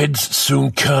 Feds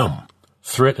soon come.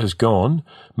 Threat has gone.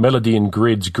 Melody and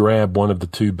Grids grab one of the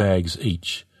two bags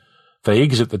each. They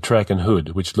exit the track and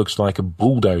hood, which looks like a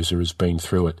bulldozer has been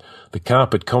through it, the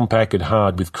carpet compacted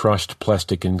hard with crushed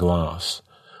plastic and glass.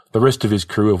 The rest of his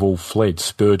crew have all fled,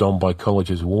 spurred on by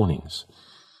College's warnings.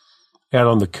 Out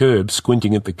on the curb,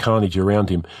 squinting at the carnage around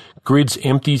him, Grids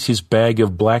empties his bag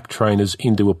of black trainers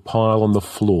into a pile on the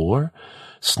floor,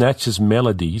 snatches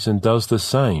Melody's and does the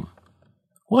same.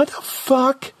 What the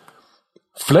fuck?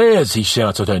 Flares, he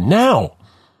shouts at her, now!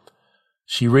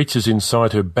 She reaches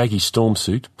inside her baggy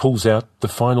stormsuit, pulls out the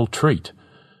final treat.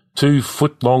 2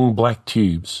 foot-long black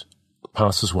tubes,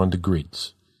 passes one to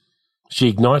Grids. She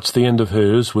ignites the end of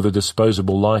hers with a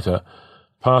disposable lighter,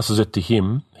 passes it to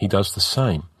him, he does the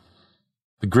same.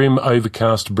 The grim,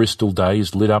 overcast Bristol day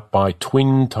is lit up by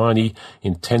twin, tiny,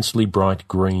 intensely bright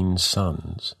green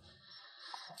suns.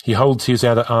 He holds his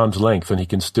out at arm's length and he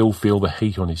can still feel the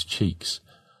heat on his cheeks.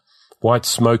 White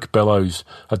smoke bellows,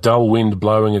 a dull wind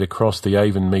blowing it across the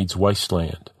Avonmeads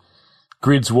wasteland.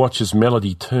 Grids watches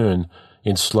Melody turn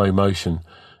in slow motion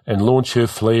and launch her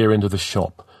flare into the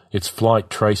shop, its flight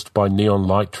traced by neon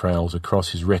light trails across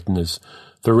his retinas,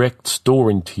 the wrecked store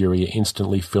interior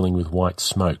instantly filling with white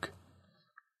smoke.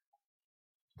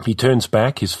 He turns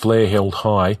back, his flare held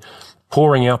high,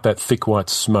 pouring out that thick white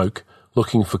smoke,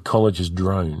 looking for College's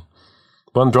drone.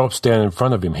 One drops down in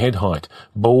front of him, head height,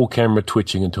 ball camera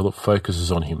twitching until it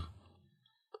focuses on him.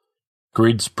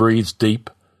 Grids breathes deep,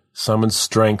 summons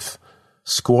strength,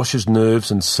 squashes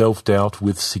nerves and self-doubt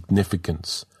with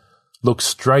significance, looks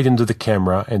straight into the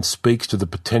camera and speaks to the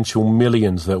potential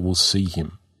millions that will see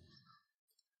him.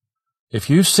 If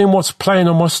you've seen what's playing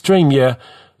on my stream, yeah,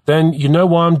 then you know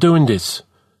why I'm doing this.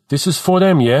 This is for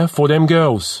them, yeah, for them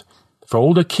girls, for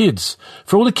all the kids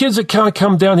that can't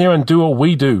come down here and do what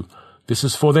we do. This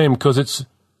is for them because it's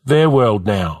their world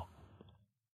now.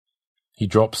 He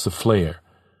drops the flare.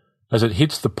 As it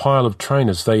hits the pile of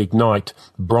trainers, they ignite,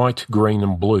 bright green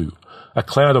and blue. A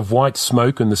cloud of white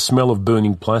smoke and the smell of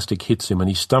burning plastic hits him and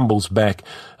he stumbles back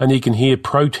and he can hear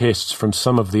protests from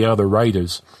some of the other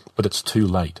raiders, but it's too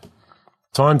late.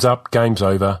 Time's up, game's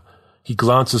over. He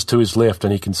glances to his left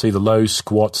and he can see the low,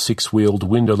 squat, 6-wheeled,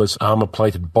 windowless,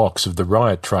 armour-plated box of the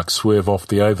riot truck swerve off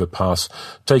the overpass,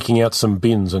 taking out some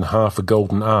bins and half a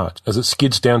golden arch. As it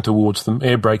skids down towards them,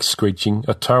 air brakes screeching,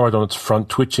 a turret on its front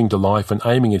twitching to life and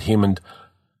aiming at him and...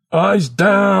 "Eyes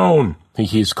down!" he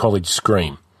hears College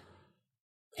scream.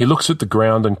 He looks at the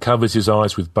ground and covers his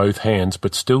eyes with both hands,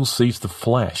 but still sees the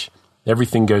flash.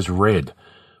 Everything goes red.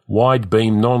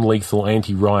 Wide-beam, non-lethal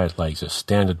anti-riot laser,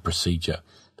 standard procedure.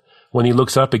 When he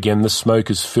looks up again, the smoke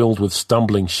is filled with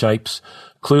stumbling shapes,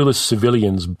 clueless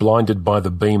civilians blinded by the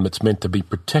beam that's meant to be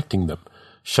protecting them,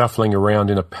 shuffling around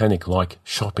in a panic like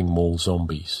shopping mall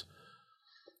zombies.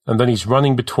 And then he's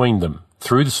running between them,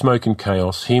 through the smoke and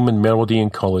chaos, him and Melody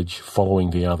and College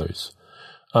following the others.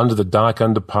 Under the dark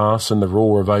underpass and the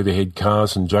roar of overhead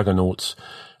cars and juggernauts,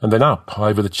 and then up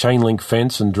over the chain-link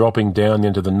fence and dropping down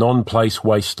into the non-place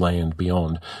wasteland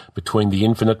beyond, between the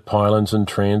infinite pylons and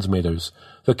transmitters,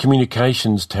 the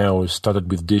communications towers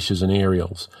studded with dishes and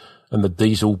aerials, and the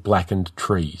diesel-blackened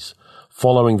trees,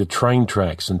 following the train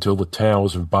tracks until the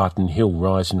towers of Barton Hill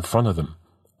rise in front of them,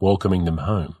 welcoming them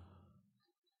home.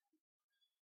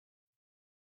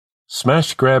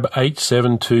 Smash grab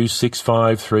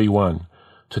 8726531.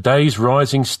 Today's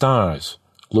rising stars: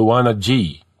 Luana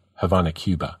G, Havana,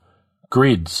 Cuba;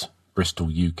 Grids, Bristol,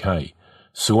 UK;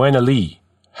 Suana Lee,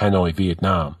 Hanoi,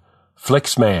 Vietnam;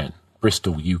 Flexman,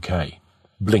 Bristol, UK.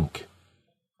 Blink.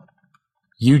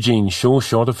 Eugene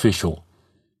Shawshot official.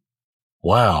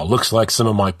 Wow, looks like some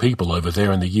of my people over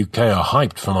there in the UK are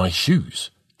hyped for my shoes.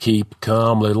 Keep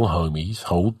calm, little homies.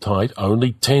 Hold tight.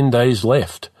 Only 10 days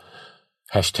left.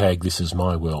 Hashtag this is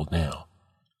my world now.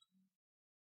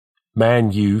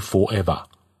 Man U forever.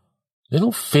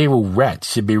 Little feral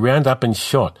rats should be round up and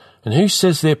shot. And who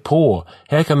says they're poor?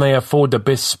 How can they afford the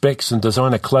best specs and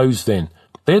designer clothes then?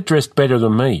 They're dressed better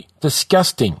than me.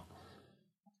 Disgusting.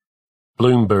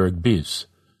 Bloomberg Biz.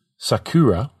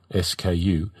 Sakura,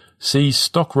 SKU, sees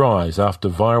stock rise after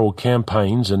viral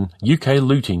campaigns and UK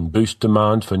looting boost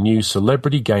demand for new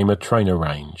celebrity gamer trainer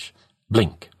range.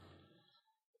 Blink.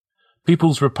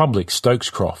 People's Republic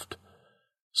Stokescroft.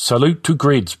 Salute to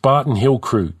Grid's Barton Hill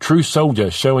crew, true soldier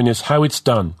showing us how it's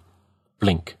done.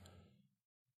 Blink.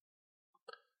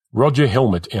 Roger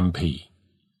Helmet MP.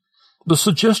 The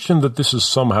suggestion that this is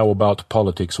somehow about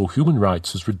politics or human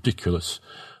rights is ridiculous.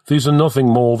 These are nothing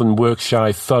more than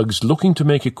work-shy thugs looking to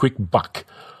make a quick buck.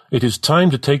 It is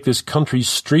time to take this country's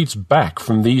streets back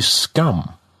from these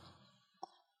scum.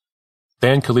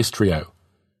 Dan Calistrio.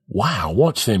 Wow,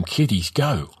 watch them kiddies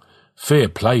go. Fair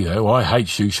play though, I hate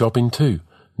shoe shopping too.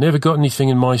 Never got anything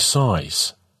in my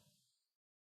size.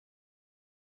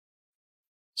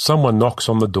 Someone knocks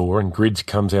on the door and Grids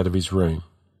comes out of his room.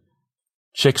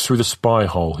 Checks through the spy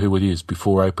hole who it is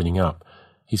before opening up.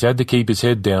 He's had to keep his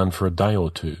head down for a day or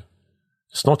two.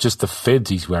 It's not just the feds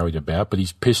he's worried about, but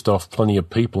he's pissed off plenty of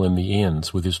people in the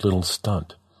ends with his little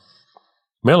stunt.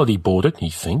 Melody bought it, he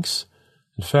thinks.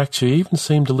 In fact, she even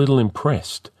seemed a little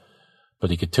impressed. But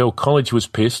he could tell college was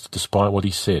pissed despite what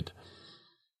he said.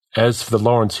 As for the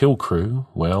Lawrence Hill crew,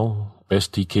 well,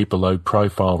 best he keep a low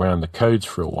profile around the codes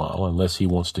for a while unless he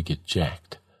wants to get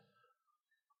jacked.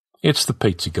 It's the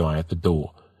pizza guy at the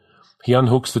door. He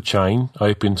unhooks the chain,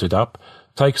 opens it up,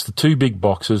 takes the 2 big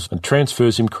boxes and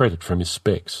transfers him credit from his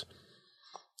specs.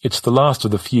 It's the last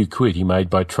of the few quid he made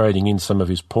by trading in some of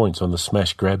his points on the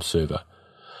Smash Grab server.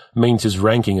 It means his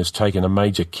ranking has taken a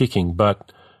major kicking,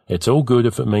 but it's all good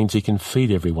if it means he can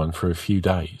feed everyone for a few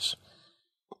days.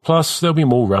 Plus, there'll be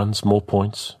more runs, more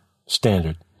points.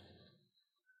 Standard.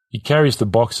 He carries the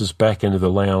boxes back into the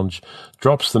lounge,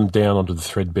 drops them down onto the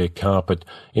threadbare carpet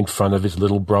in front of his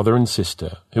little brother and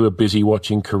sister, who are busy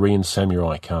watching Korean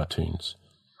samurai cartoons.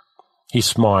 He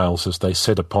smiles as they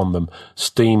set upon them,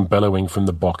 steam bellowing from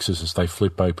the boxes as they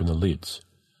flip open the lids.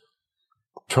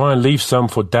 Try and leave some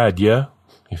for Dad, yeah?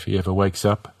 If he ever wakes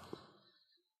up.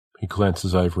 He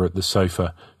glances over at the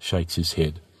sofa, shakes his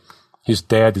head. His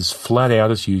dad is flat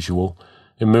out as usual,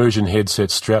 immersion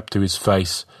headset strapped to his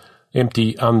face,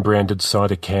 empty unbranded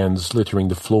cider cans littering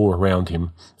the floor around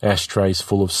him, ashtrays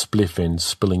full of spliff ends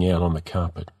spilling out on the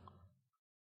carpet.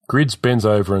 Grids bends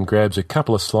over and grabs a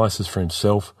couple of slices for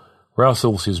himself,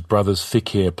 rustles his brother's thick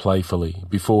hair playfully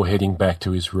before heading back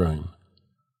to his room.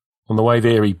 On the way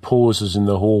there he pauses in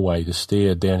the hallway to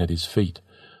stare down at his feet,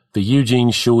 the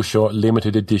Eugene Shawshot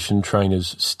limited edition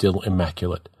trainers still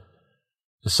immaculate.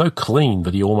 They're so clean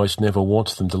that he almost never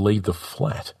wants them to leave the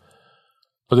flat.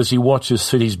 But as he watches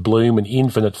cities bloom in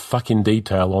infinite fucking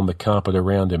detail on the carpet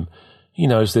around him, he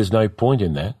knows there's no point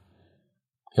in that.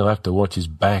 He'll have to watch his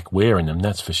back wearing them,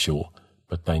 that's for sure,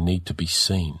 but they need to be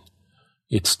seen.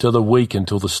 It's still a week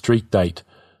until the street date,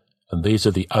 and these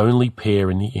are the only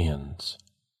pair in the ends.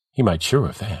 He made sure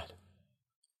of that.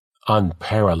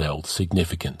 Unparalleled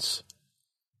significance.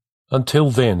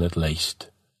 Until then, at least,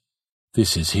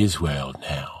 this is his world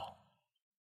now.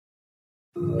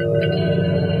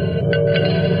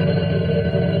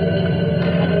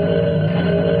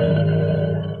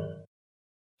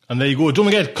 And there you go. Don't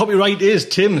forget, copyright is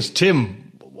Tim's.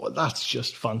 Tim, well, that's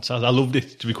just fantastic. I loved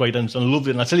it, to be quite honest. I loved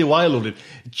it. And I'll tell you why I loved it.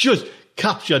 It just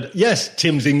captured, yes,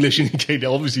 Tim's English, and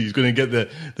obviously he's going to get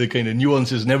the kind of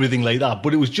nuances and everything like that.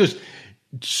 But it was just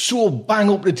so bang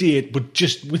up to date, but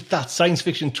just with that science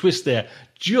fiction twist there,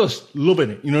 just loving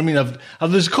it. You know what I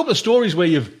mean? There's a couple of stories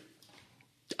where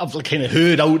I've kind of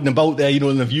heard out and about there,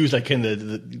 and I've used like kind of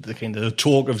the kind of the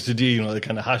talk of today, the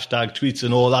kind of hashtag tweets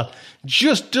and all that.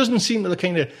 Just doesn't seem to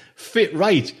kind of fit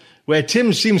right. Where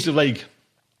Tim seems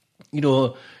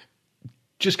to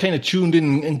just kind of tuned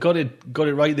in and got it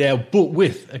right there, but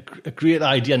with a great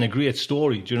idea and a great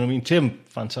story. Do you know what I mean? Tim,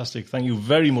 fantastic. Thank you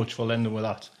very much for lending with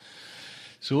that.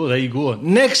 So there you go.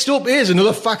 Next up is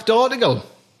another fact article.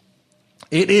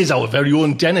 It is our very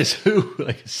own Dennis, who,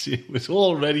 like I say, was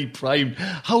already primed.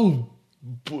 How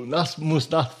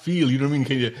must that feel? You know what I mean?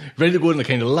 Kind of ready to go in a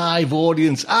kind of live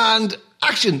audience and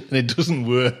action, and it doesn't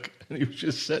work. And he was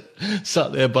just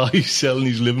sat there by himself in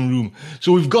his living room.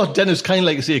 So we've got Dennis,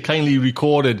 kindly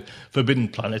recorded Forbidden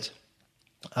Planet.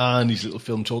 and his little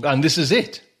film talk. And this is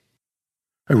it.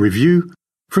 A review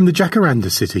from the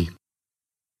Jacaranda City.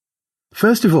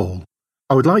 First of all,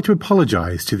 I would like to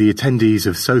apologise to the attendees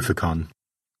of SofaCon.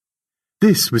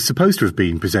 This was supposed to have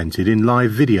been presented in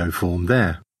live video form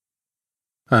there.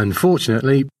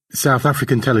 Unfortunately, South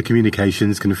African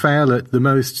telecommunications can fail at the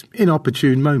most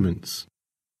inopportune moments.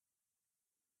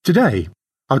 Today,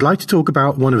 I'd like to talk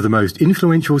about one of the most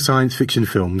influential science fiction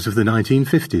films of the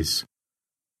 1950s,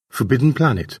 Forbidden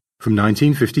Planet from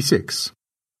 1956.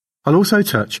 I'll also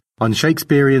touch on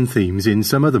Shakespearean themes in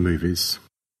some other movies.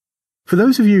 For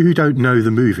those of you who don't know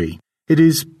the movie, it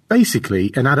is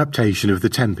basically an adaptation of The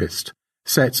Tempest,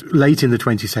 set late in the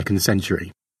 22nd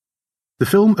century. The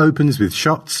film opens with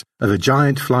shots of a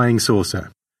giant flying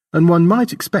saucer, and one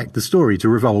might expect the story to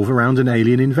revolve around an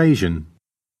alien invasion.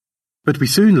 But we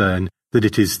soon learn that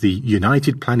it is the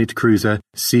United Planet cruiser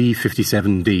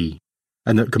C-57D,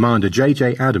 and that Commander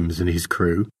J.J. Adams and his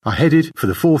crew are headed for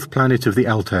the fourth planet of the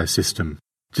Altair system,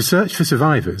 to search for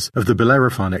survivors of the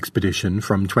Bellerophon expedition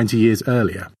from 20 years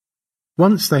earlier.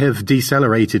 Once they have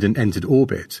decelerated and entered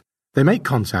orbit, they make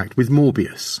contact with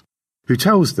Morbius, who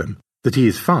tells them that he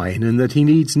is fine and that he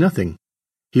needs nothing.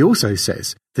 He also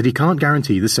says that he can't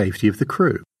guarantee the safety of the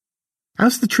crew.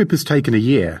 As the trip has taken a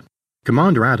year,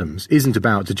 Commander Adams isn't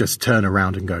about to just turn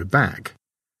around and go back,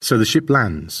 so the ship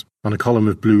lands on a column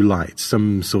of blue light,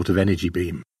 some sort of energy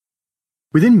beam.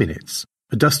 Within minutes,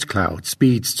 a dust cloud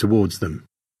speeds towards them.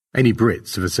 Any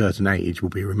Brits of a certain age will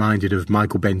be reminded of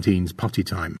Michael Bentine's Potty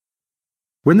Time.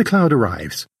 When the cloud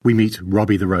arrives, we meet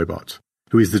Robbie the robot,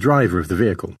 who is the driver of the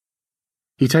vehicle.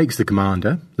 He takes the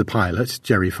commander, the pilot,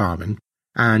 Jerry Farman,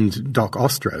 and Doc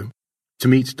Ostro to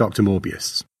meet Dr.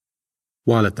 Morbius.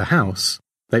 While at the house,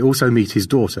 they also meet his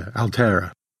daughter,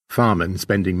 Altera, Farman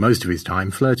spending most of his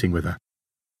time flirting with her.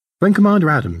 When Commander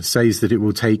Adams says that it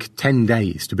will take 10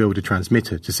 days to build a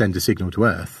transmitter to send a signal to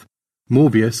Earth,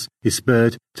 Morbius is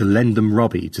spurred to lend them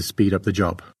Robbie to speed up the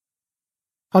job.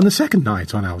 On the second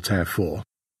night on Altair 4,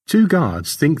 2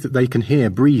 guards think that they can hear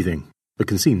breathing, but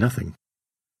can see nothing.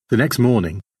 The next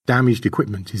morning, damaged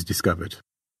equipment is discovered.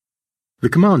 The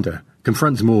commander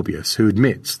confronts Morbius, who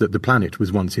admits that the planet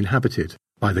was once inhabited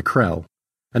by the Krell,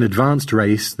 an advanced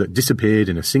race that disappeared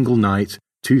in a single night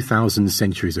 2,000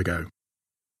 centuries ago.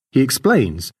 He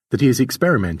explains that he has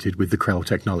experimented with the Krell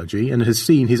technology and has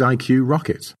seen his IQ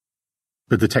rocket.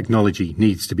 But the technology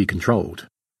needs to be controlled,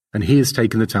 and he has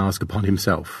taken the task upon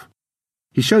himself.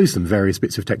 He shows them various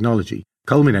bits of technology,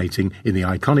 culminating in the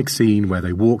iconic scene where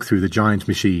they walk through the giant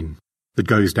machine that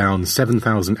goes down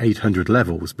 7,800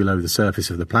 levels below the surface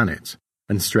of the planet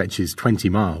and stretches 20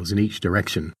 miles in each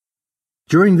direction.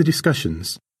 During the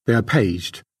discussions, they are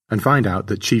paged and find out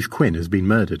that Chief Quinn has been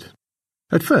murdered.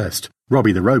 At first,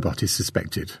 Robbie the robot is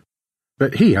suspected,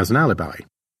 but he has an alibi.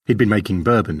 He'd been making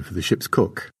bourbon for the ship's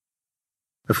cook.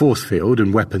 A force field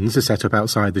and weapons are set up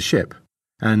outside the ship,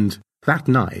 and that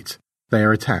night they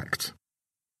are attacked.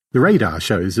 The radar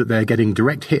shows that they're getting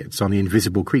direct hits on the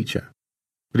invisible creature,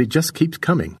 but it just keeps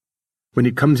coming. When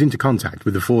it comes into contact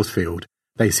with the force field,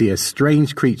 they see a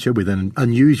strange creature with an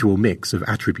unusual mix of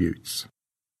attributes.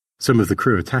 Some of the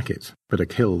crew attack it, but are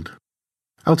killed.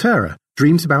 Altera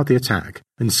dreams about the attack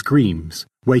and screams,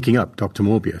 waking up Dr.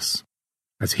 Morbius.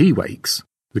 As he wakes,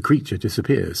 the creature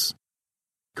disappears.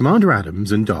 Commander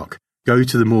Adams and Doc go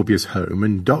to the Morbius home,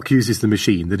 and Doc uses the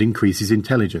machine that increases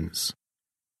intelligence.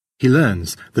 He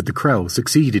learns that the Krell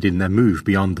succeeded in their move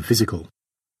beyond the physical,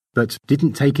 but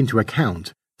didn't take into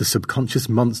account the subconscious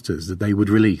monsters that they would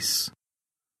release.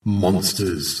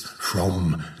 Monsters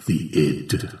from the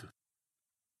id.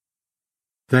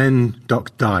 Then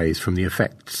Doc dies from the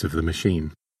effects of the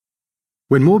machine.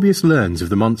 When Morbius learns of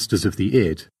the monsters of the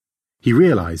id, he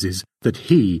realizes that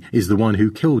he is the one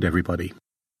who killed everybody.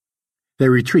 They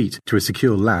retreat to a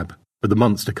secure lab, but the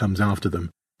monster comes after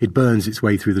them. It burns its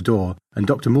way through the door, and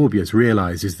Dr. Morbius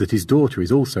realizes that his daughter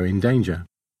is also in danger.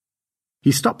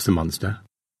 He stops the monster,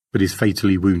 but is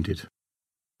fatally wounded.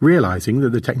 Realizing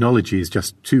that the technology is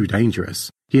just too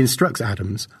dangerous, he instructs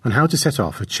Adams on how to set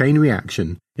off a chain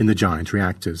reaction in the giant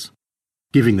reactors,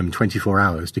 giving them 24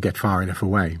 hours to get far enough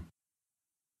away.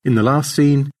 In the last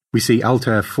scene, we see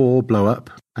Altair 4 blow up,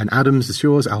 and Adams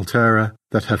assures Altera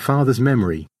that her father's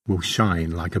memory will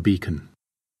shine like a beacon.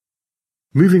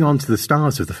 Moving on to the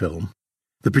stars of the film,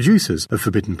 the producers of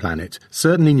Forbidden Planet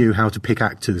certainly knew how to pick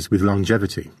actors with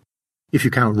longevity. If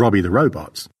you count Robbie the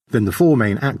robot, then the 4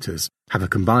 main actors have a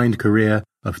combined career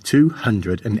of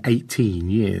 218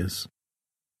 years.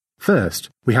 First,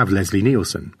 we have Leslie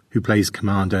Nielsen, who plays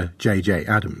Commander J.J.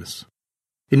 Adams.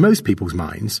 In most people's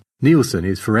minds, Nielsen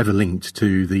is forever linked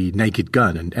to the Naked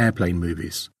Gun and Airplane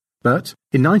movies, But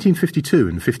in 1952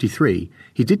 and 53,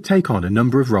 he did take on a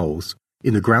number of roles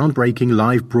in the groundbreaking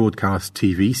live broadcast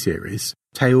TV series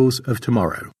Tales of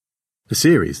Tomorrow, a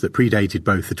series that predated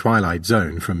both The Twilight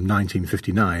Zone from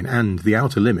 1959 and The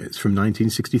Outer Limits from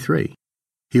 1963.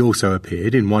 He also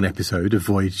appeared in one episode of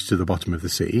Voyage to the Bottom of the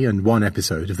Sea and one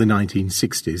episode of the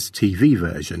 1960s TV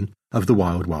version of The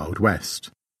Wild Wild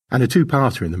West, and a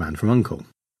two-parter in The Man from U.N.C.L.E.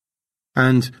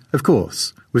 And, of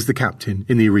course, was the captain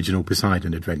in the original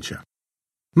Poseidon adventure.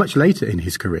 Much later in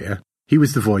his career, he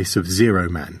was the voice of Zero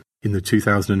Man in the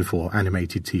 2004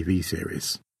 animated TV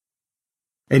series.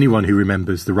 Anyone who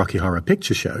remembers the Rocky Horror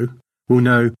Picture Show will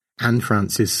know Anne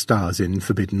Francis stars in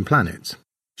Forbidden Planet.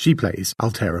 She plays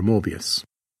Altera Morbius.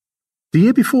 The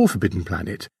year before Forbidden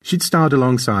Planet, she'd starred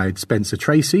alongside Spencer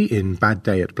Tracy in Bad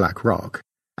Day at Black Rock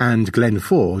and Glenn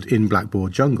Ford in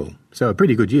Blackboard Jungle, so a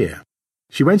pretty good year.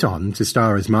 She went on to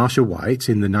star as Marcia White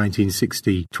in the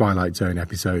 1960 Twilight Zone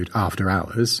episode After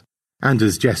Hours and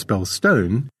as Jess Bell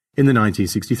Stone in the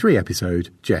 1963 episode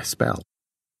Jess Bell.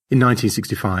 In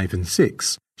 1965 and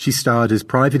 6, she starred as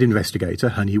private investigator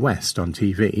Honey West on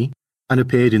TV and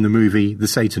appeared in the movie The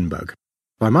Satan Bug.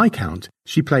 By my count,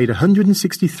 she played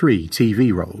 163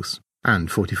 TV roles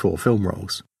and 44 film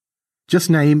roles. Just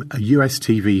name a US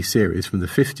TV series from the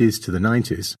 50s to the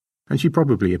 90s, and she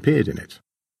probably appeared in it.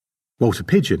 Walter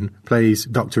Pidgeon plays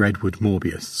Dr. Edward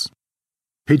Morbius.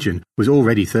 Pidgeon was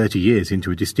already 30 years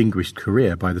into a distinguished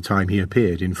career by the time he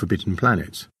appeared in Forbidden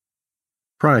Planet.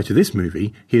 Prior to this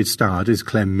movie, he had starred as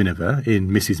Clem Miniver in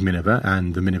Mrs. Miniver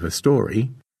and the Miniver Story,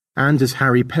 and as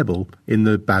Harry Pebble in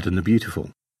The Bad and the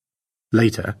Beautiful.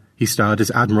 Later, he starred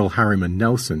as Admiral Harriman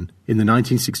Nelson in the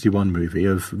 1961 movie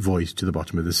of Voyage to the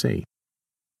Bottom of the Sea.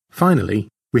 Finally,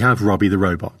 we have Robbie the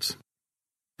Robot.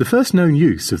 The first known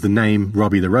use of the name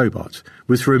Robbie the Robot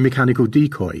was for a mechanical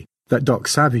decoy that Doc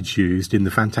Savage used in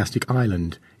The Fantastic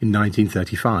Island in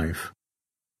 1935.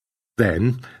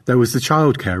 Then, there was the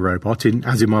childcare robot in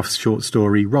Asimov's short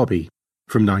story Robbie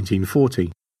from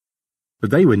 1940.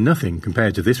 But they were nothing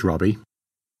compared to this Robbie.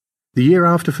 The year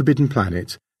after Forbidden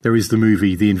Planet, there is the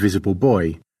movie The Invisible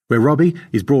Boy, where Robbie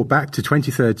is brought back to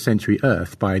 23rd century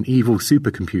Earth by an evil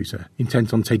supercomputer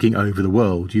intent on taking over the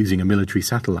world using a military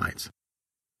satellite.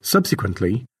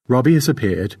 Subsequently, Robbie has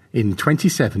appeared in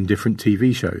 27 different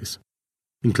TV shows,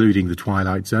 including The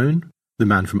Twilight Zone, The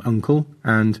Man from U.N.C.L.E.,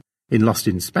 and in Lost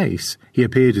in Space, he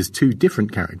appeared as two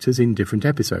different characters in different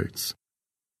episodes.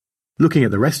 Looking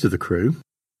at the rest of the crew,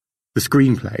 the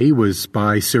screenplay was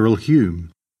by Cyril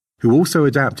Hume, who also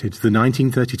adapted the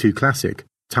 1932 classic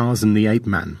Tarzan the Ape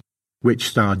Man, which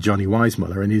starred Johnny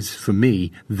Weissmuller and is, for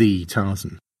me, the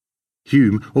Tarzan.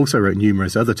 Hume also wrote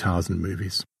numerous other Tarzan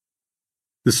movies.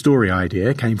 The story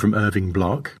idea came from Irving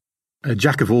Bloch, a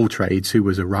jack-of-all-trades who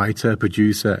was a writer,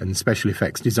 producer and special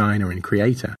effects designer and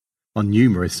creator on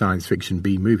numerous science fiction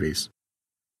B-movies,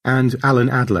 and Alan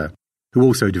Adler, who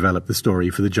also developed the story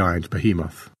for The Giant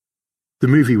Behemoth. The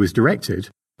movie was directed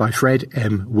by Fred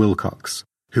M. Wilcox,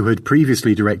 who had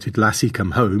previously directed Lassie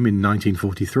Come Home in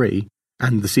 1943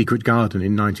 and The Secret Garden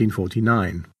in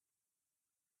 1949.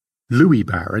 Louis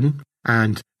Barron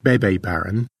and Bebe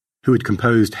Barron, who had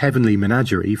composed Heavenly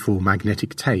Menagerie for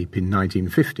Magnetic Tape in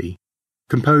 1950,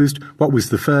 composed what was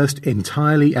the first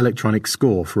entirely electronic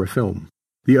score for a film.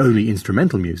 The only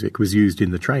instrumental music was used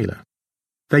in the trailer.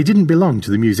 They didn't belong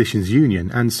to the Musicians' Union,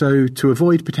 and so, to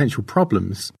avoid potential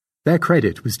problems, their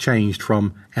credit was changed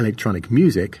from electronic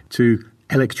music to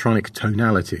electronic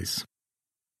tonalities.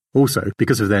 Also,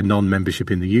 because of their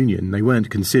non-membership in the union, they weren't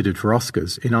considered for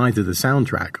Oscars in either the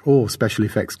soundtrack or special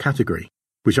effects category,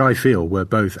 which I feel were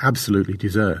both absolutely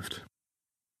deserved.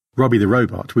 Robbie the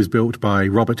Robot was built by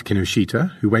Robert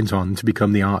Kinoshita, who went on to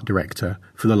become the art director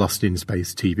for the Lost in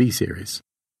Space TV series.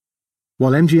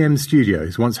 While MGM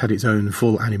Studios once had its own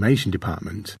full animation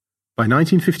department, by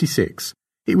 1956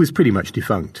 it was pretty much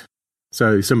defunct,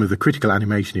 so some of the critical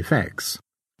animation effects,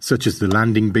 such as the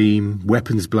landing beam,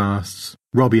 weapons blasts,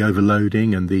 Robbie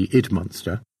overloading and the id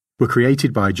monster, were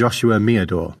created by Joshua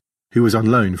Meador, who was on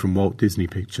loan from Walt Disney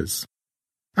Pictures.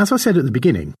 As I said at the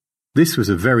beginning, this was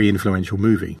a very influential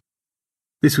movie.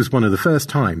 This was one of the first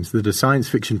times that a science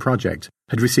fiction project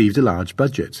had received a large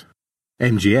budget.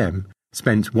 MGM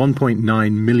spent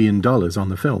 $1.9 million on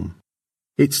the film.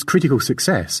 Its critical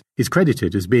success is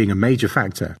credited as being a major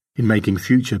factor in making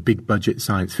future big-budget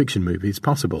science fiction movies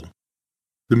possible.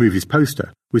 The movie's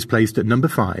poster was placed at number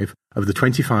 5 of the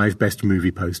 25 best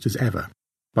movie posters ever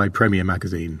by Premiere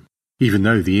Magazine, even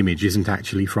though the image isn't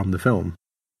actually from the film.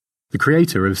 The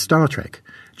creator of Star Trek,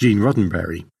 Gene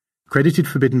Roddenberry, credited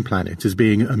Forbidden Planet as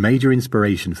being a major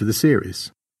inspiration for the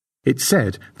series. It's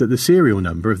said that the serial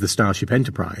number of the Starship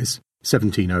Enterprise,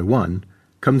 1701,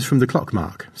 comes from the clock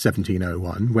mark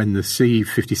 1701 when the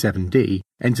C-57D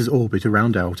enters orbit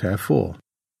around Altair 4.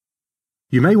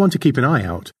 You may want to keep an eye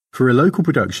out for a local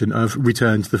production of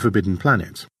Return to the Forbidden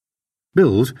Planet.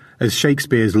 Billed as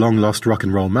Shakespeare's long-lost rock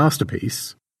and roll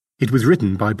masterpiece, it was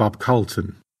written by Bob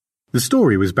Carlton. The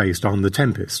story was based on The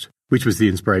Tempest, which was the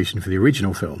inspiration for the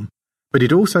original film, but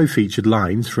it also featured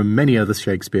lines from many other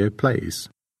Shakespeare plays.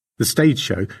 The stage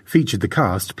show featured the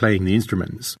cast playing the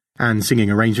instruments and singing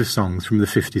a range of songs from the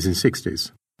 50s and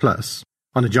 60s, plus,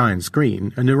 on a giant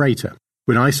screen, a narrator.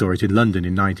 When I saw it in London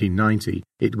in 1990,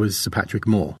 it was Sir Patrick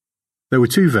Moore. There were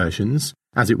two versions,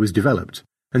 as it was developed,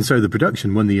 and so the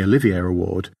production won the Olivier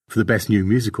Award for the Best New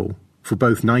Musical for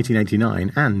both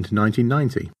 1989 and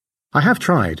 1990. I have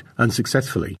tried,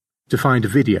 unsuccessfully, to find a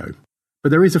video, but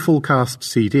there is a full cast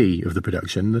CD of the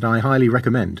production that I highly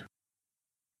recommend.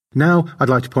 Now I'd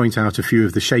like to point out a few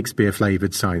of the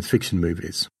Shakespeare-flavoured science fiction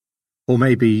movies, or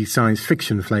maybe science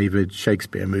fiction-flavoured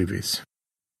Shakespeare movies.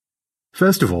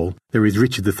 First of all, there is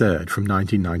Richard III from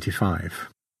 1995.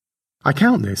 I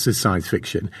count this as science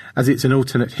fiction as it's an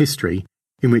alternate history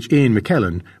in which Ian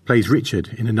McKellen plays Richard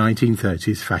in a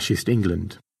 1930s fascist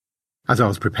England. As I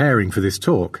was preparing for this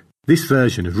talk, this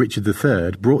version of Richard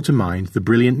III brought to mind the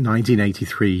brilliant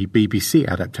 1983 BBC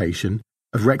adaptation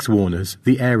of Rex Warner's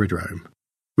The Aerodrome,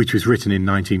 which was written in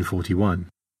 1941.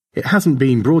 It hasn't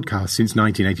been broadcast since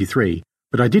 1983,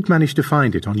 but I did manage to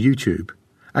find it on YouTube,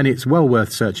 and it's well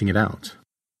worth searching it out.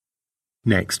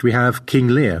 Next, we have King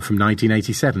Lear from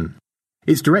 1987.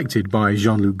 It's directed by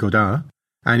Jean-Luc Godard,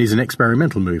 and is an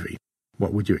experimental movie.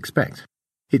 What would you expect?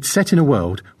 It's set in a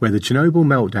world where the Chernobyl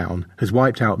meltdown has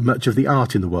wiped out much of the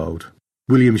art in the world.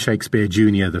 William Shakespeare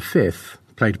Jr. V,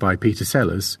 played by Peter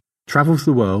Sellers, travels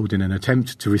the world in an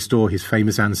attempt to restore his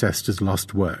famous ancestors'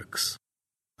 lost works.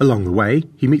 Along the way,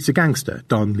 he meets a gangster,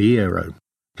 Don Liero,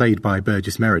 played by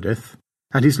Burgess Meredith,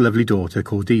 and his lovely daughter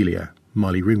Cordelia,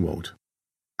 Molly Ringwald.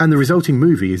 And the resulting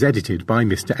movie is edited by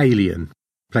Mr. Alien,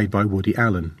 played by Woody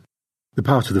Allen. The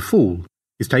part of the fool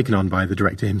is taken on by the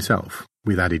director himself,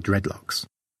 with added dreadlocks.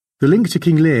 The link to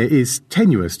King Lear is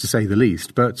tenuous to say the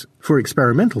least, but for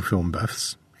experimental film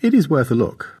buffs, it is worth a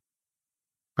look.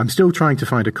 I'm still trying to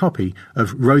find a copy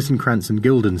of Rosencrantz and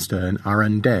Guildenstern Are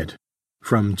Undead,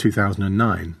 from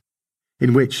 2009,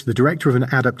 in which the director of an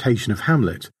adaptation of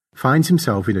Hamlet finds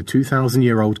himself in a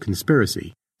 2,000-year-old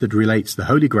conspiracy that relates the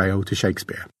Holy Grail to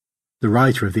Shakespeare. The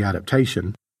writer of the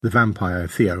adaptation, the vampire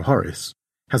Theo Horace,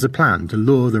 has a plan to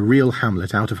lure the real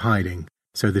Hamlet out of hiding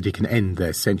so that he can end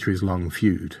their centuries-long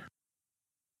feud.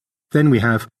 Then we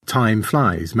have Time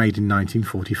Flies, made in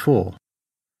 1944.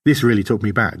 This really took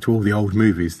me back to all the old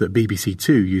movies that BBC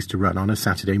Two used to run on a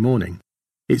Saturday morning.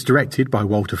 It's directed by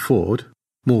Walter Ford,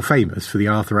 more famous for the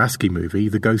Arthur Askey movie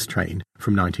The Ghost Train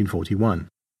from 1941.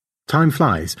 Time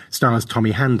Flies stars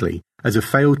Tommy Handley as a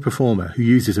failed performer who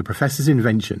uses a professor's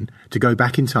invention to go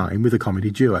back in time with a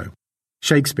comedy duo.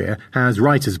 Shakespeare has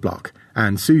writer's block,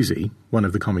 and Susie, one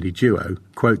of the comedy duo,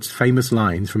 quotes famous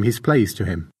lines from his plays to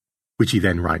him, which he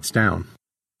then writes down.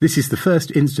 This is the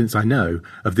first instance I know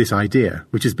of this idea,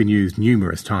 which has been used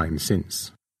numerous times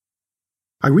since.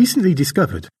 I recently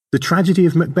discovered The Tragedy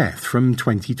of Macbeth from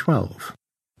 2012.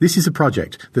 This is a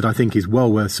project that I think is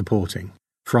well worth supporting,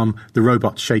 from the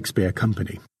Robot Shakespeare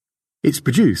Company. It's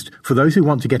produced for those who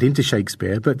want to get into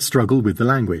Shakespeare but struggle with the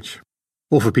language,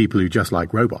 or for people who just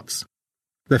like robots.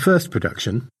 Their first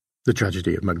production, The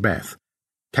Tragedy of Macbeth,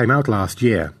 came out last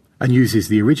year and uses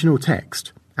the original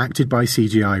text, acted by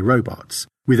CGI robots,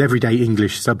 with everyday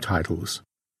English subtitles,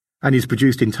 and is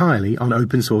produced entirely on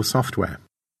open-source software.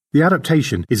 The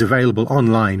adaptation is available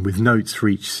online with notes for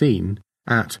each scene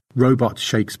at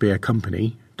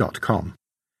robotshakespearecompany.com,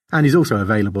 and is also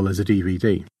available as a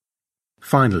DVD.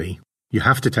 Finally, you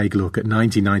have to take a look at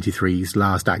 1993's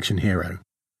Last Action Hero.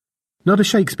 Not a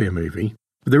Shakespeare movie,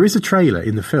 but there is a trailer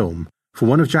in the film for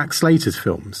one of Jack Slater's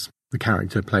films, the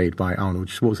character played by Arnold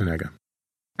Schwarzenegger.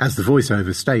 As the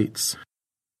voiceover states,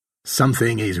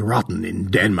 "Something is rotten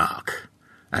in Denmark,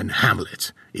 and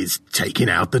Hamlet is taking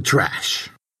out the trash."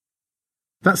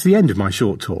 That's the end of my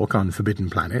short talk on Forbidden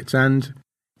Planet, and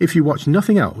if you watch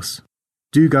nothing else,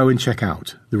 do go and check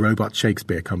out the Robot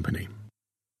Shakespeare Company.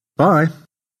 Bye!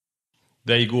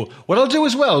 There you go. What I'll do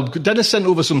as well, Dennis sent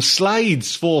over some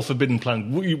slides for Forbidden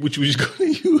Planet, which we was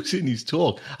going to use in his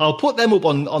talk. I'll put them up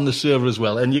on the server as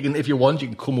well, and you can, if you want, you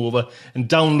can come over and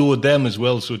download them as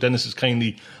well. So Dennis has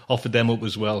kindly offered them up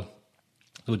as well.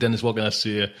 So Dennis, what can I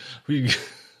say?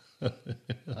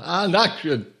 And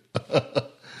action.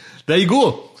 There you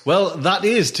go. Well, that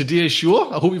is today's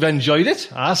show. I hope you've enjoyed it.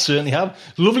 I certainly have.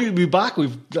 Lovely to be back.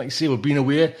 We've been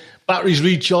away. Batteries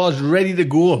recharged, ready to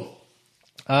go.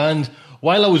 And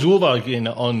while I was over again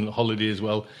on holiday as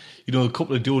well, you know, a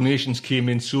couple of donations came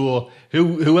in. So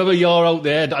whoever you are out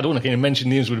there, I don't want to mention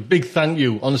names, but a big thank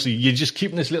you. Honestly, you're just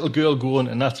keeping this little girl going,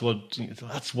 and that's what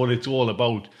it's all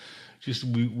about. Just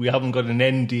we haven't got an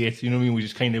end date, you know what I mean? We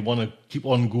just kind of want to keep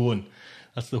on going.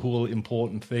 That's the whole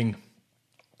important thing.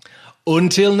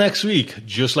 Until next week,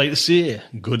 just like to say,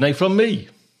 good night from me.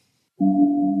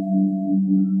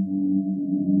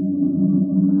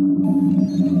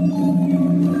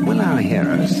 Will our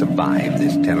heroes survive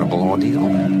this terrible ordeal?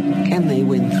 Can they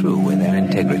win through with their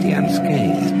integrity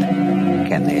unscathed?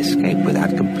 Can they escape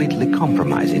without completely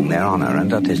compromising their honor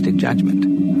and artistic judgment?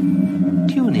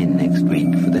 Tune in next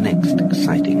week for the next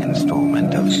exciting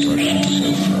installment of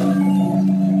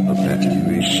StarShipSofa.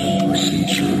 Evacuation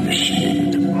procedure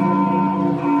initiated.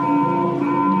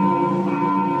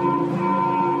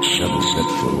 Shuttle set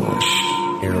for launch.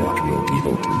 Airlock will be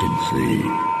opened in 3,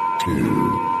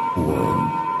 2,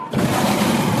 1.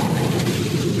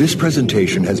 This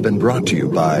presentation has been brought to you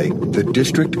by the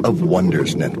District of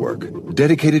Wonders Network,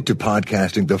 dedicated to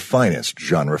podcasting the finest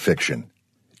genre fiction.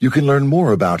 You can learn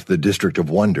more about the District of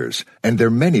Wonders and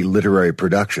their many literary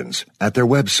productions at their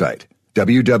website,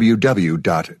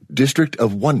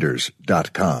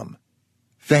 www.districtofwonders.com.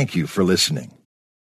 Thank you for listening.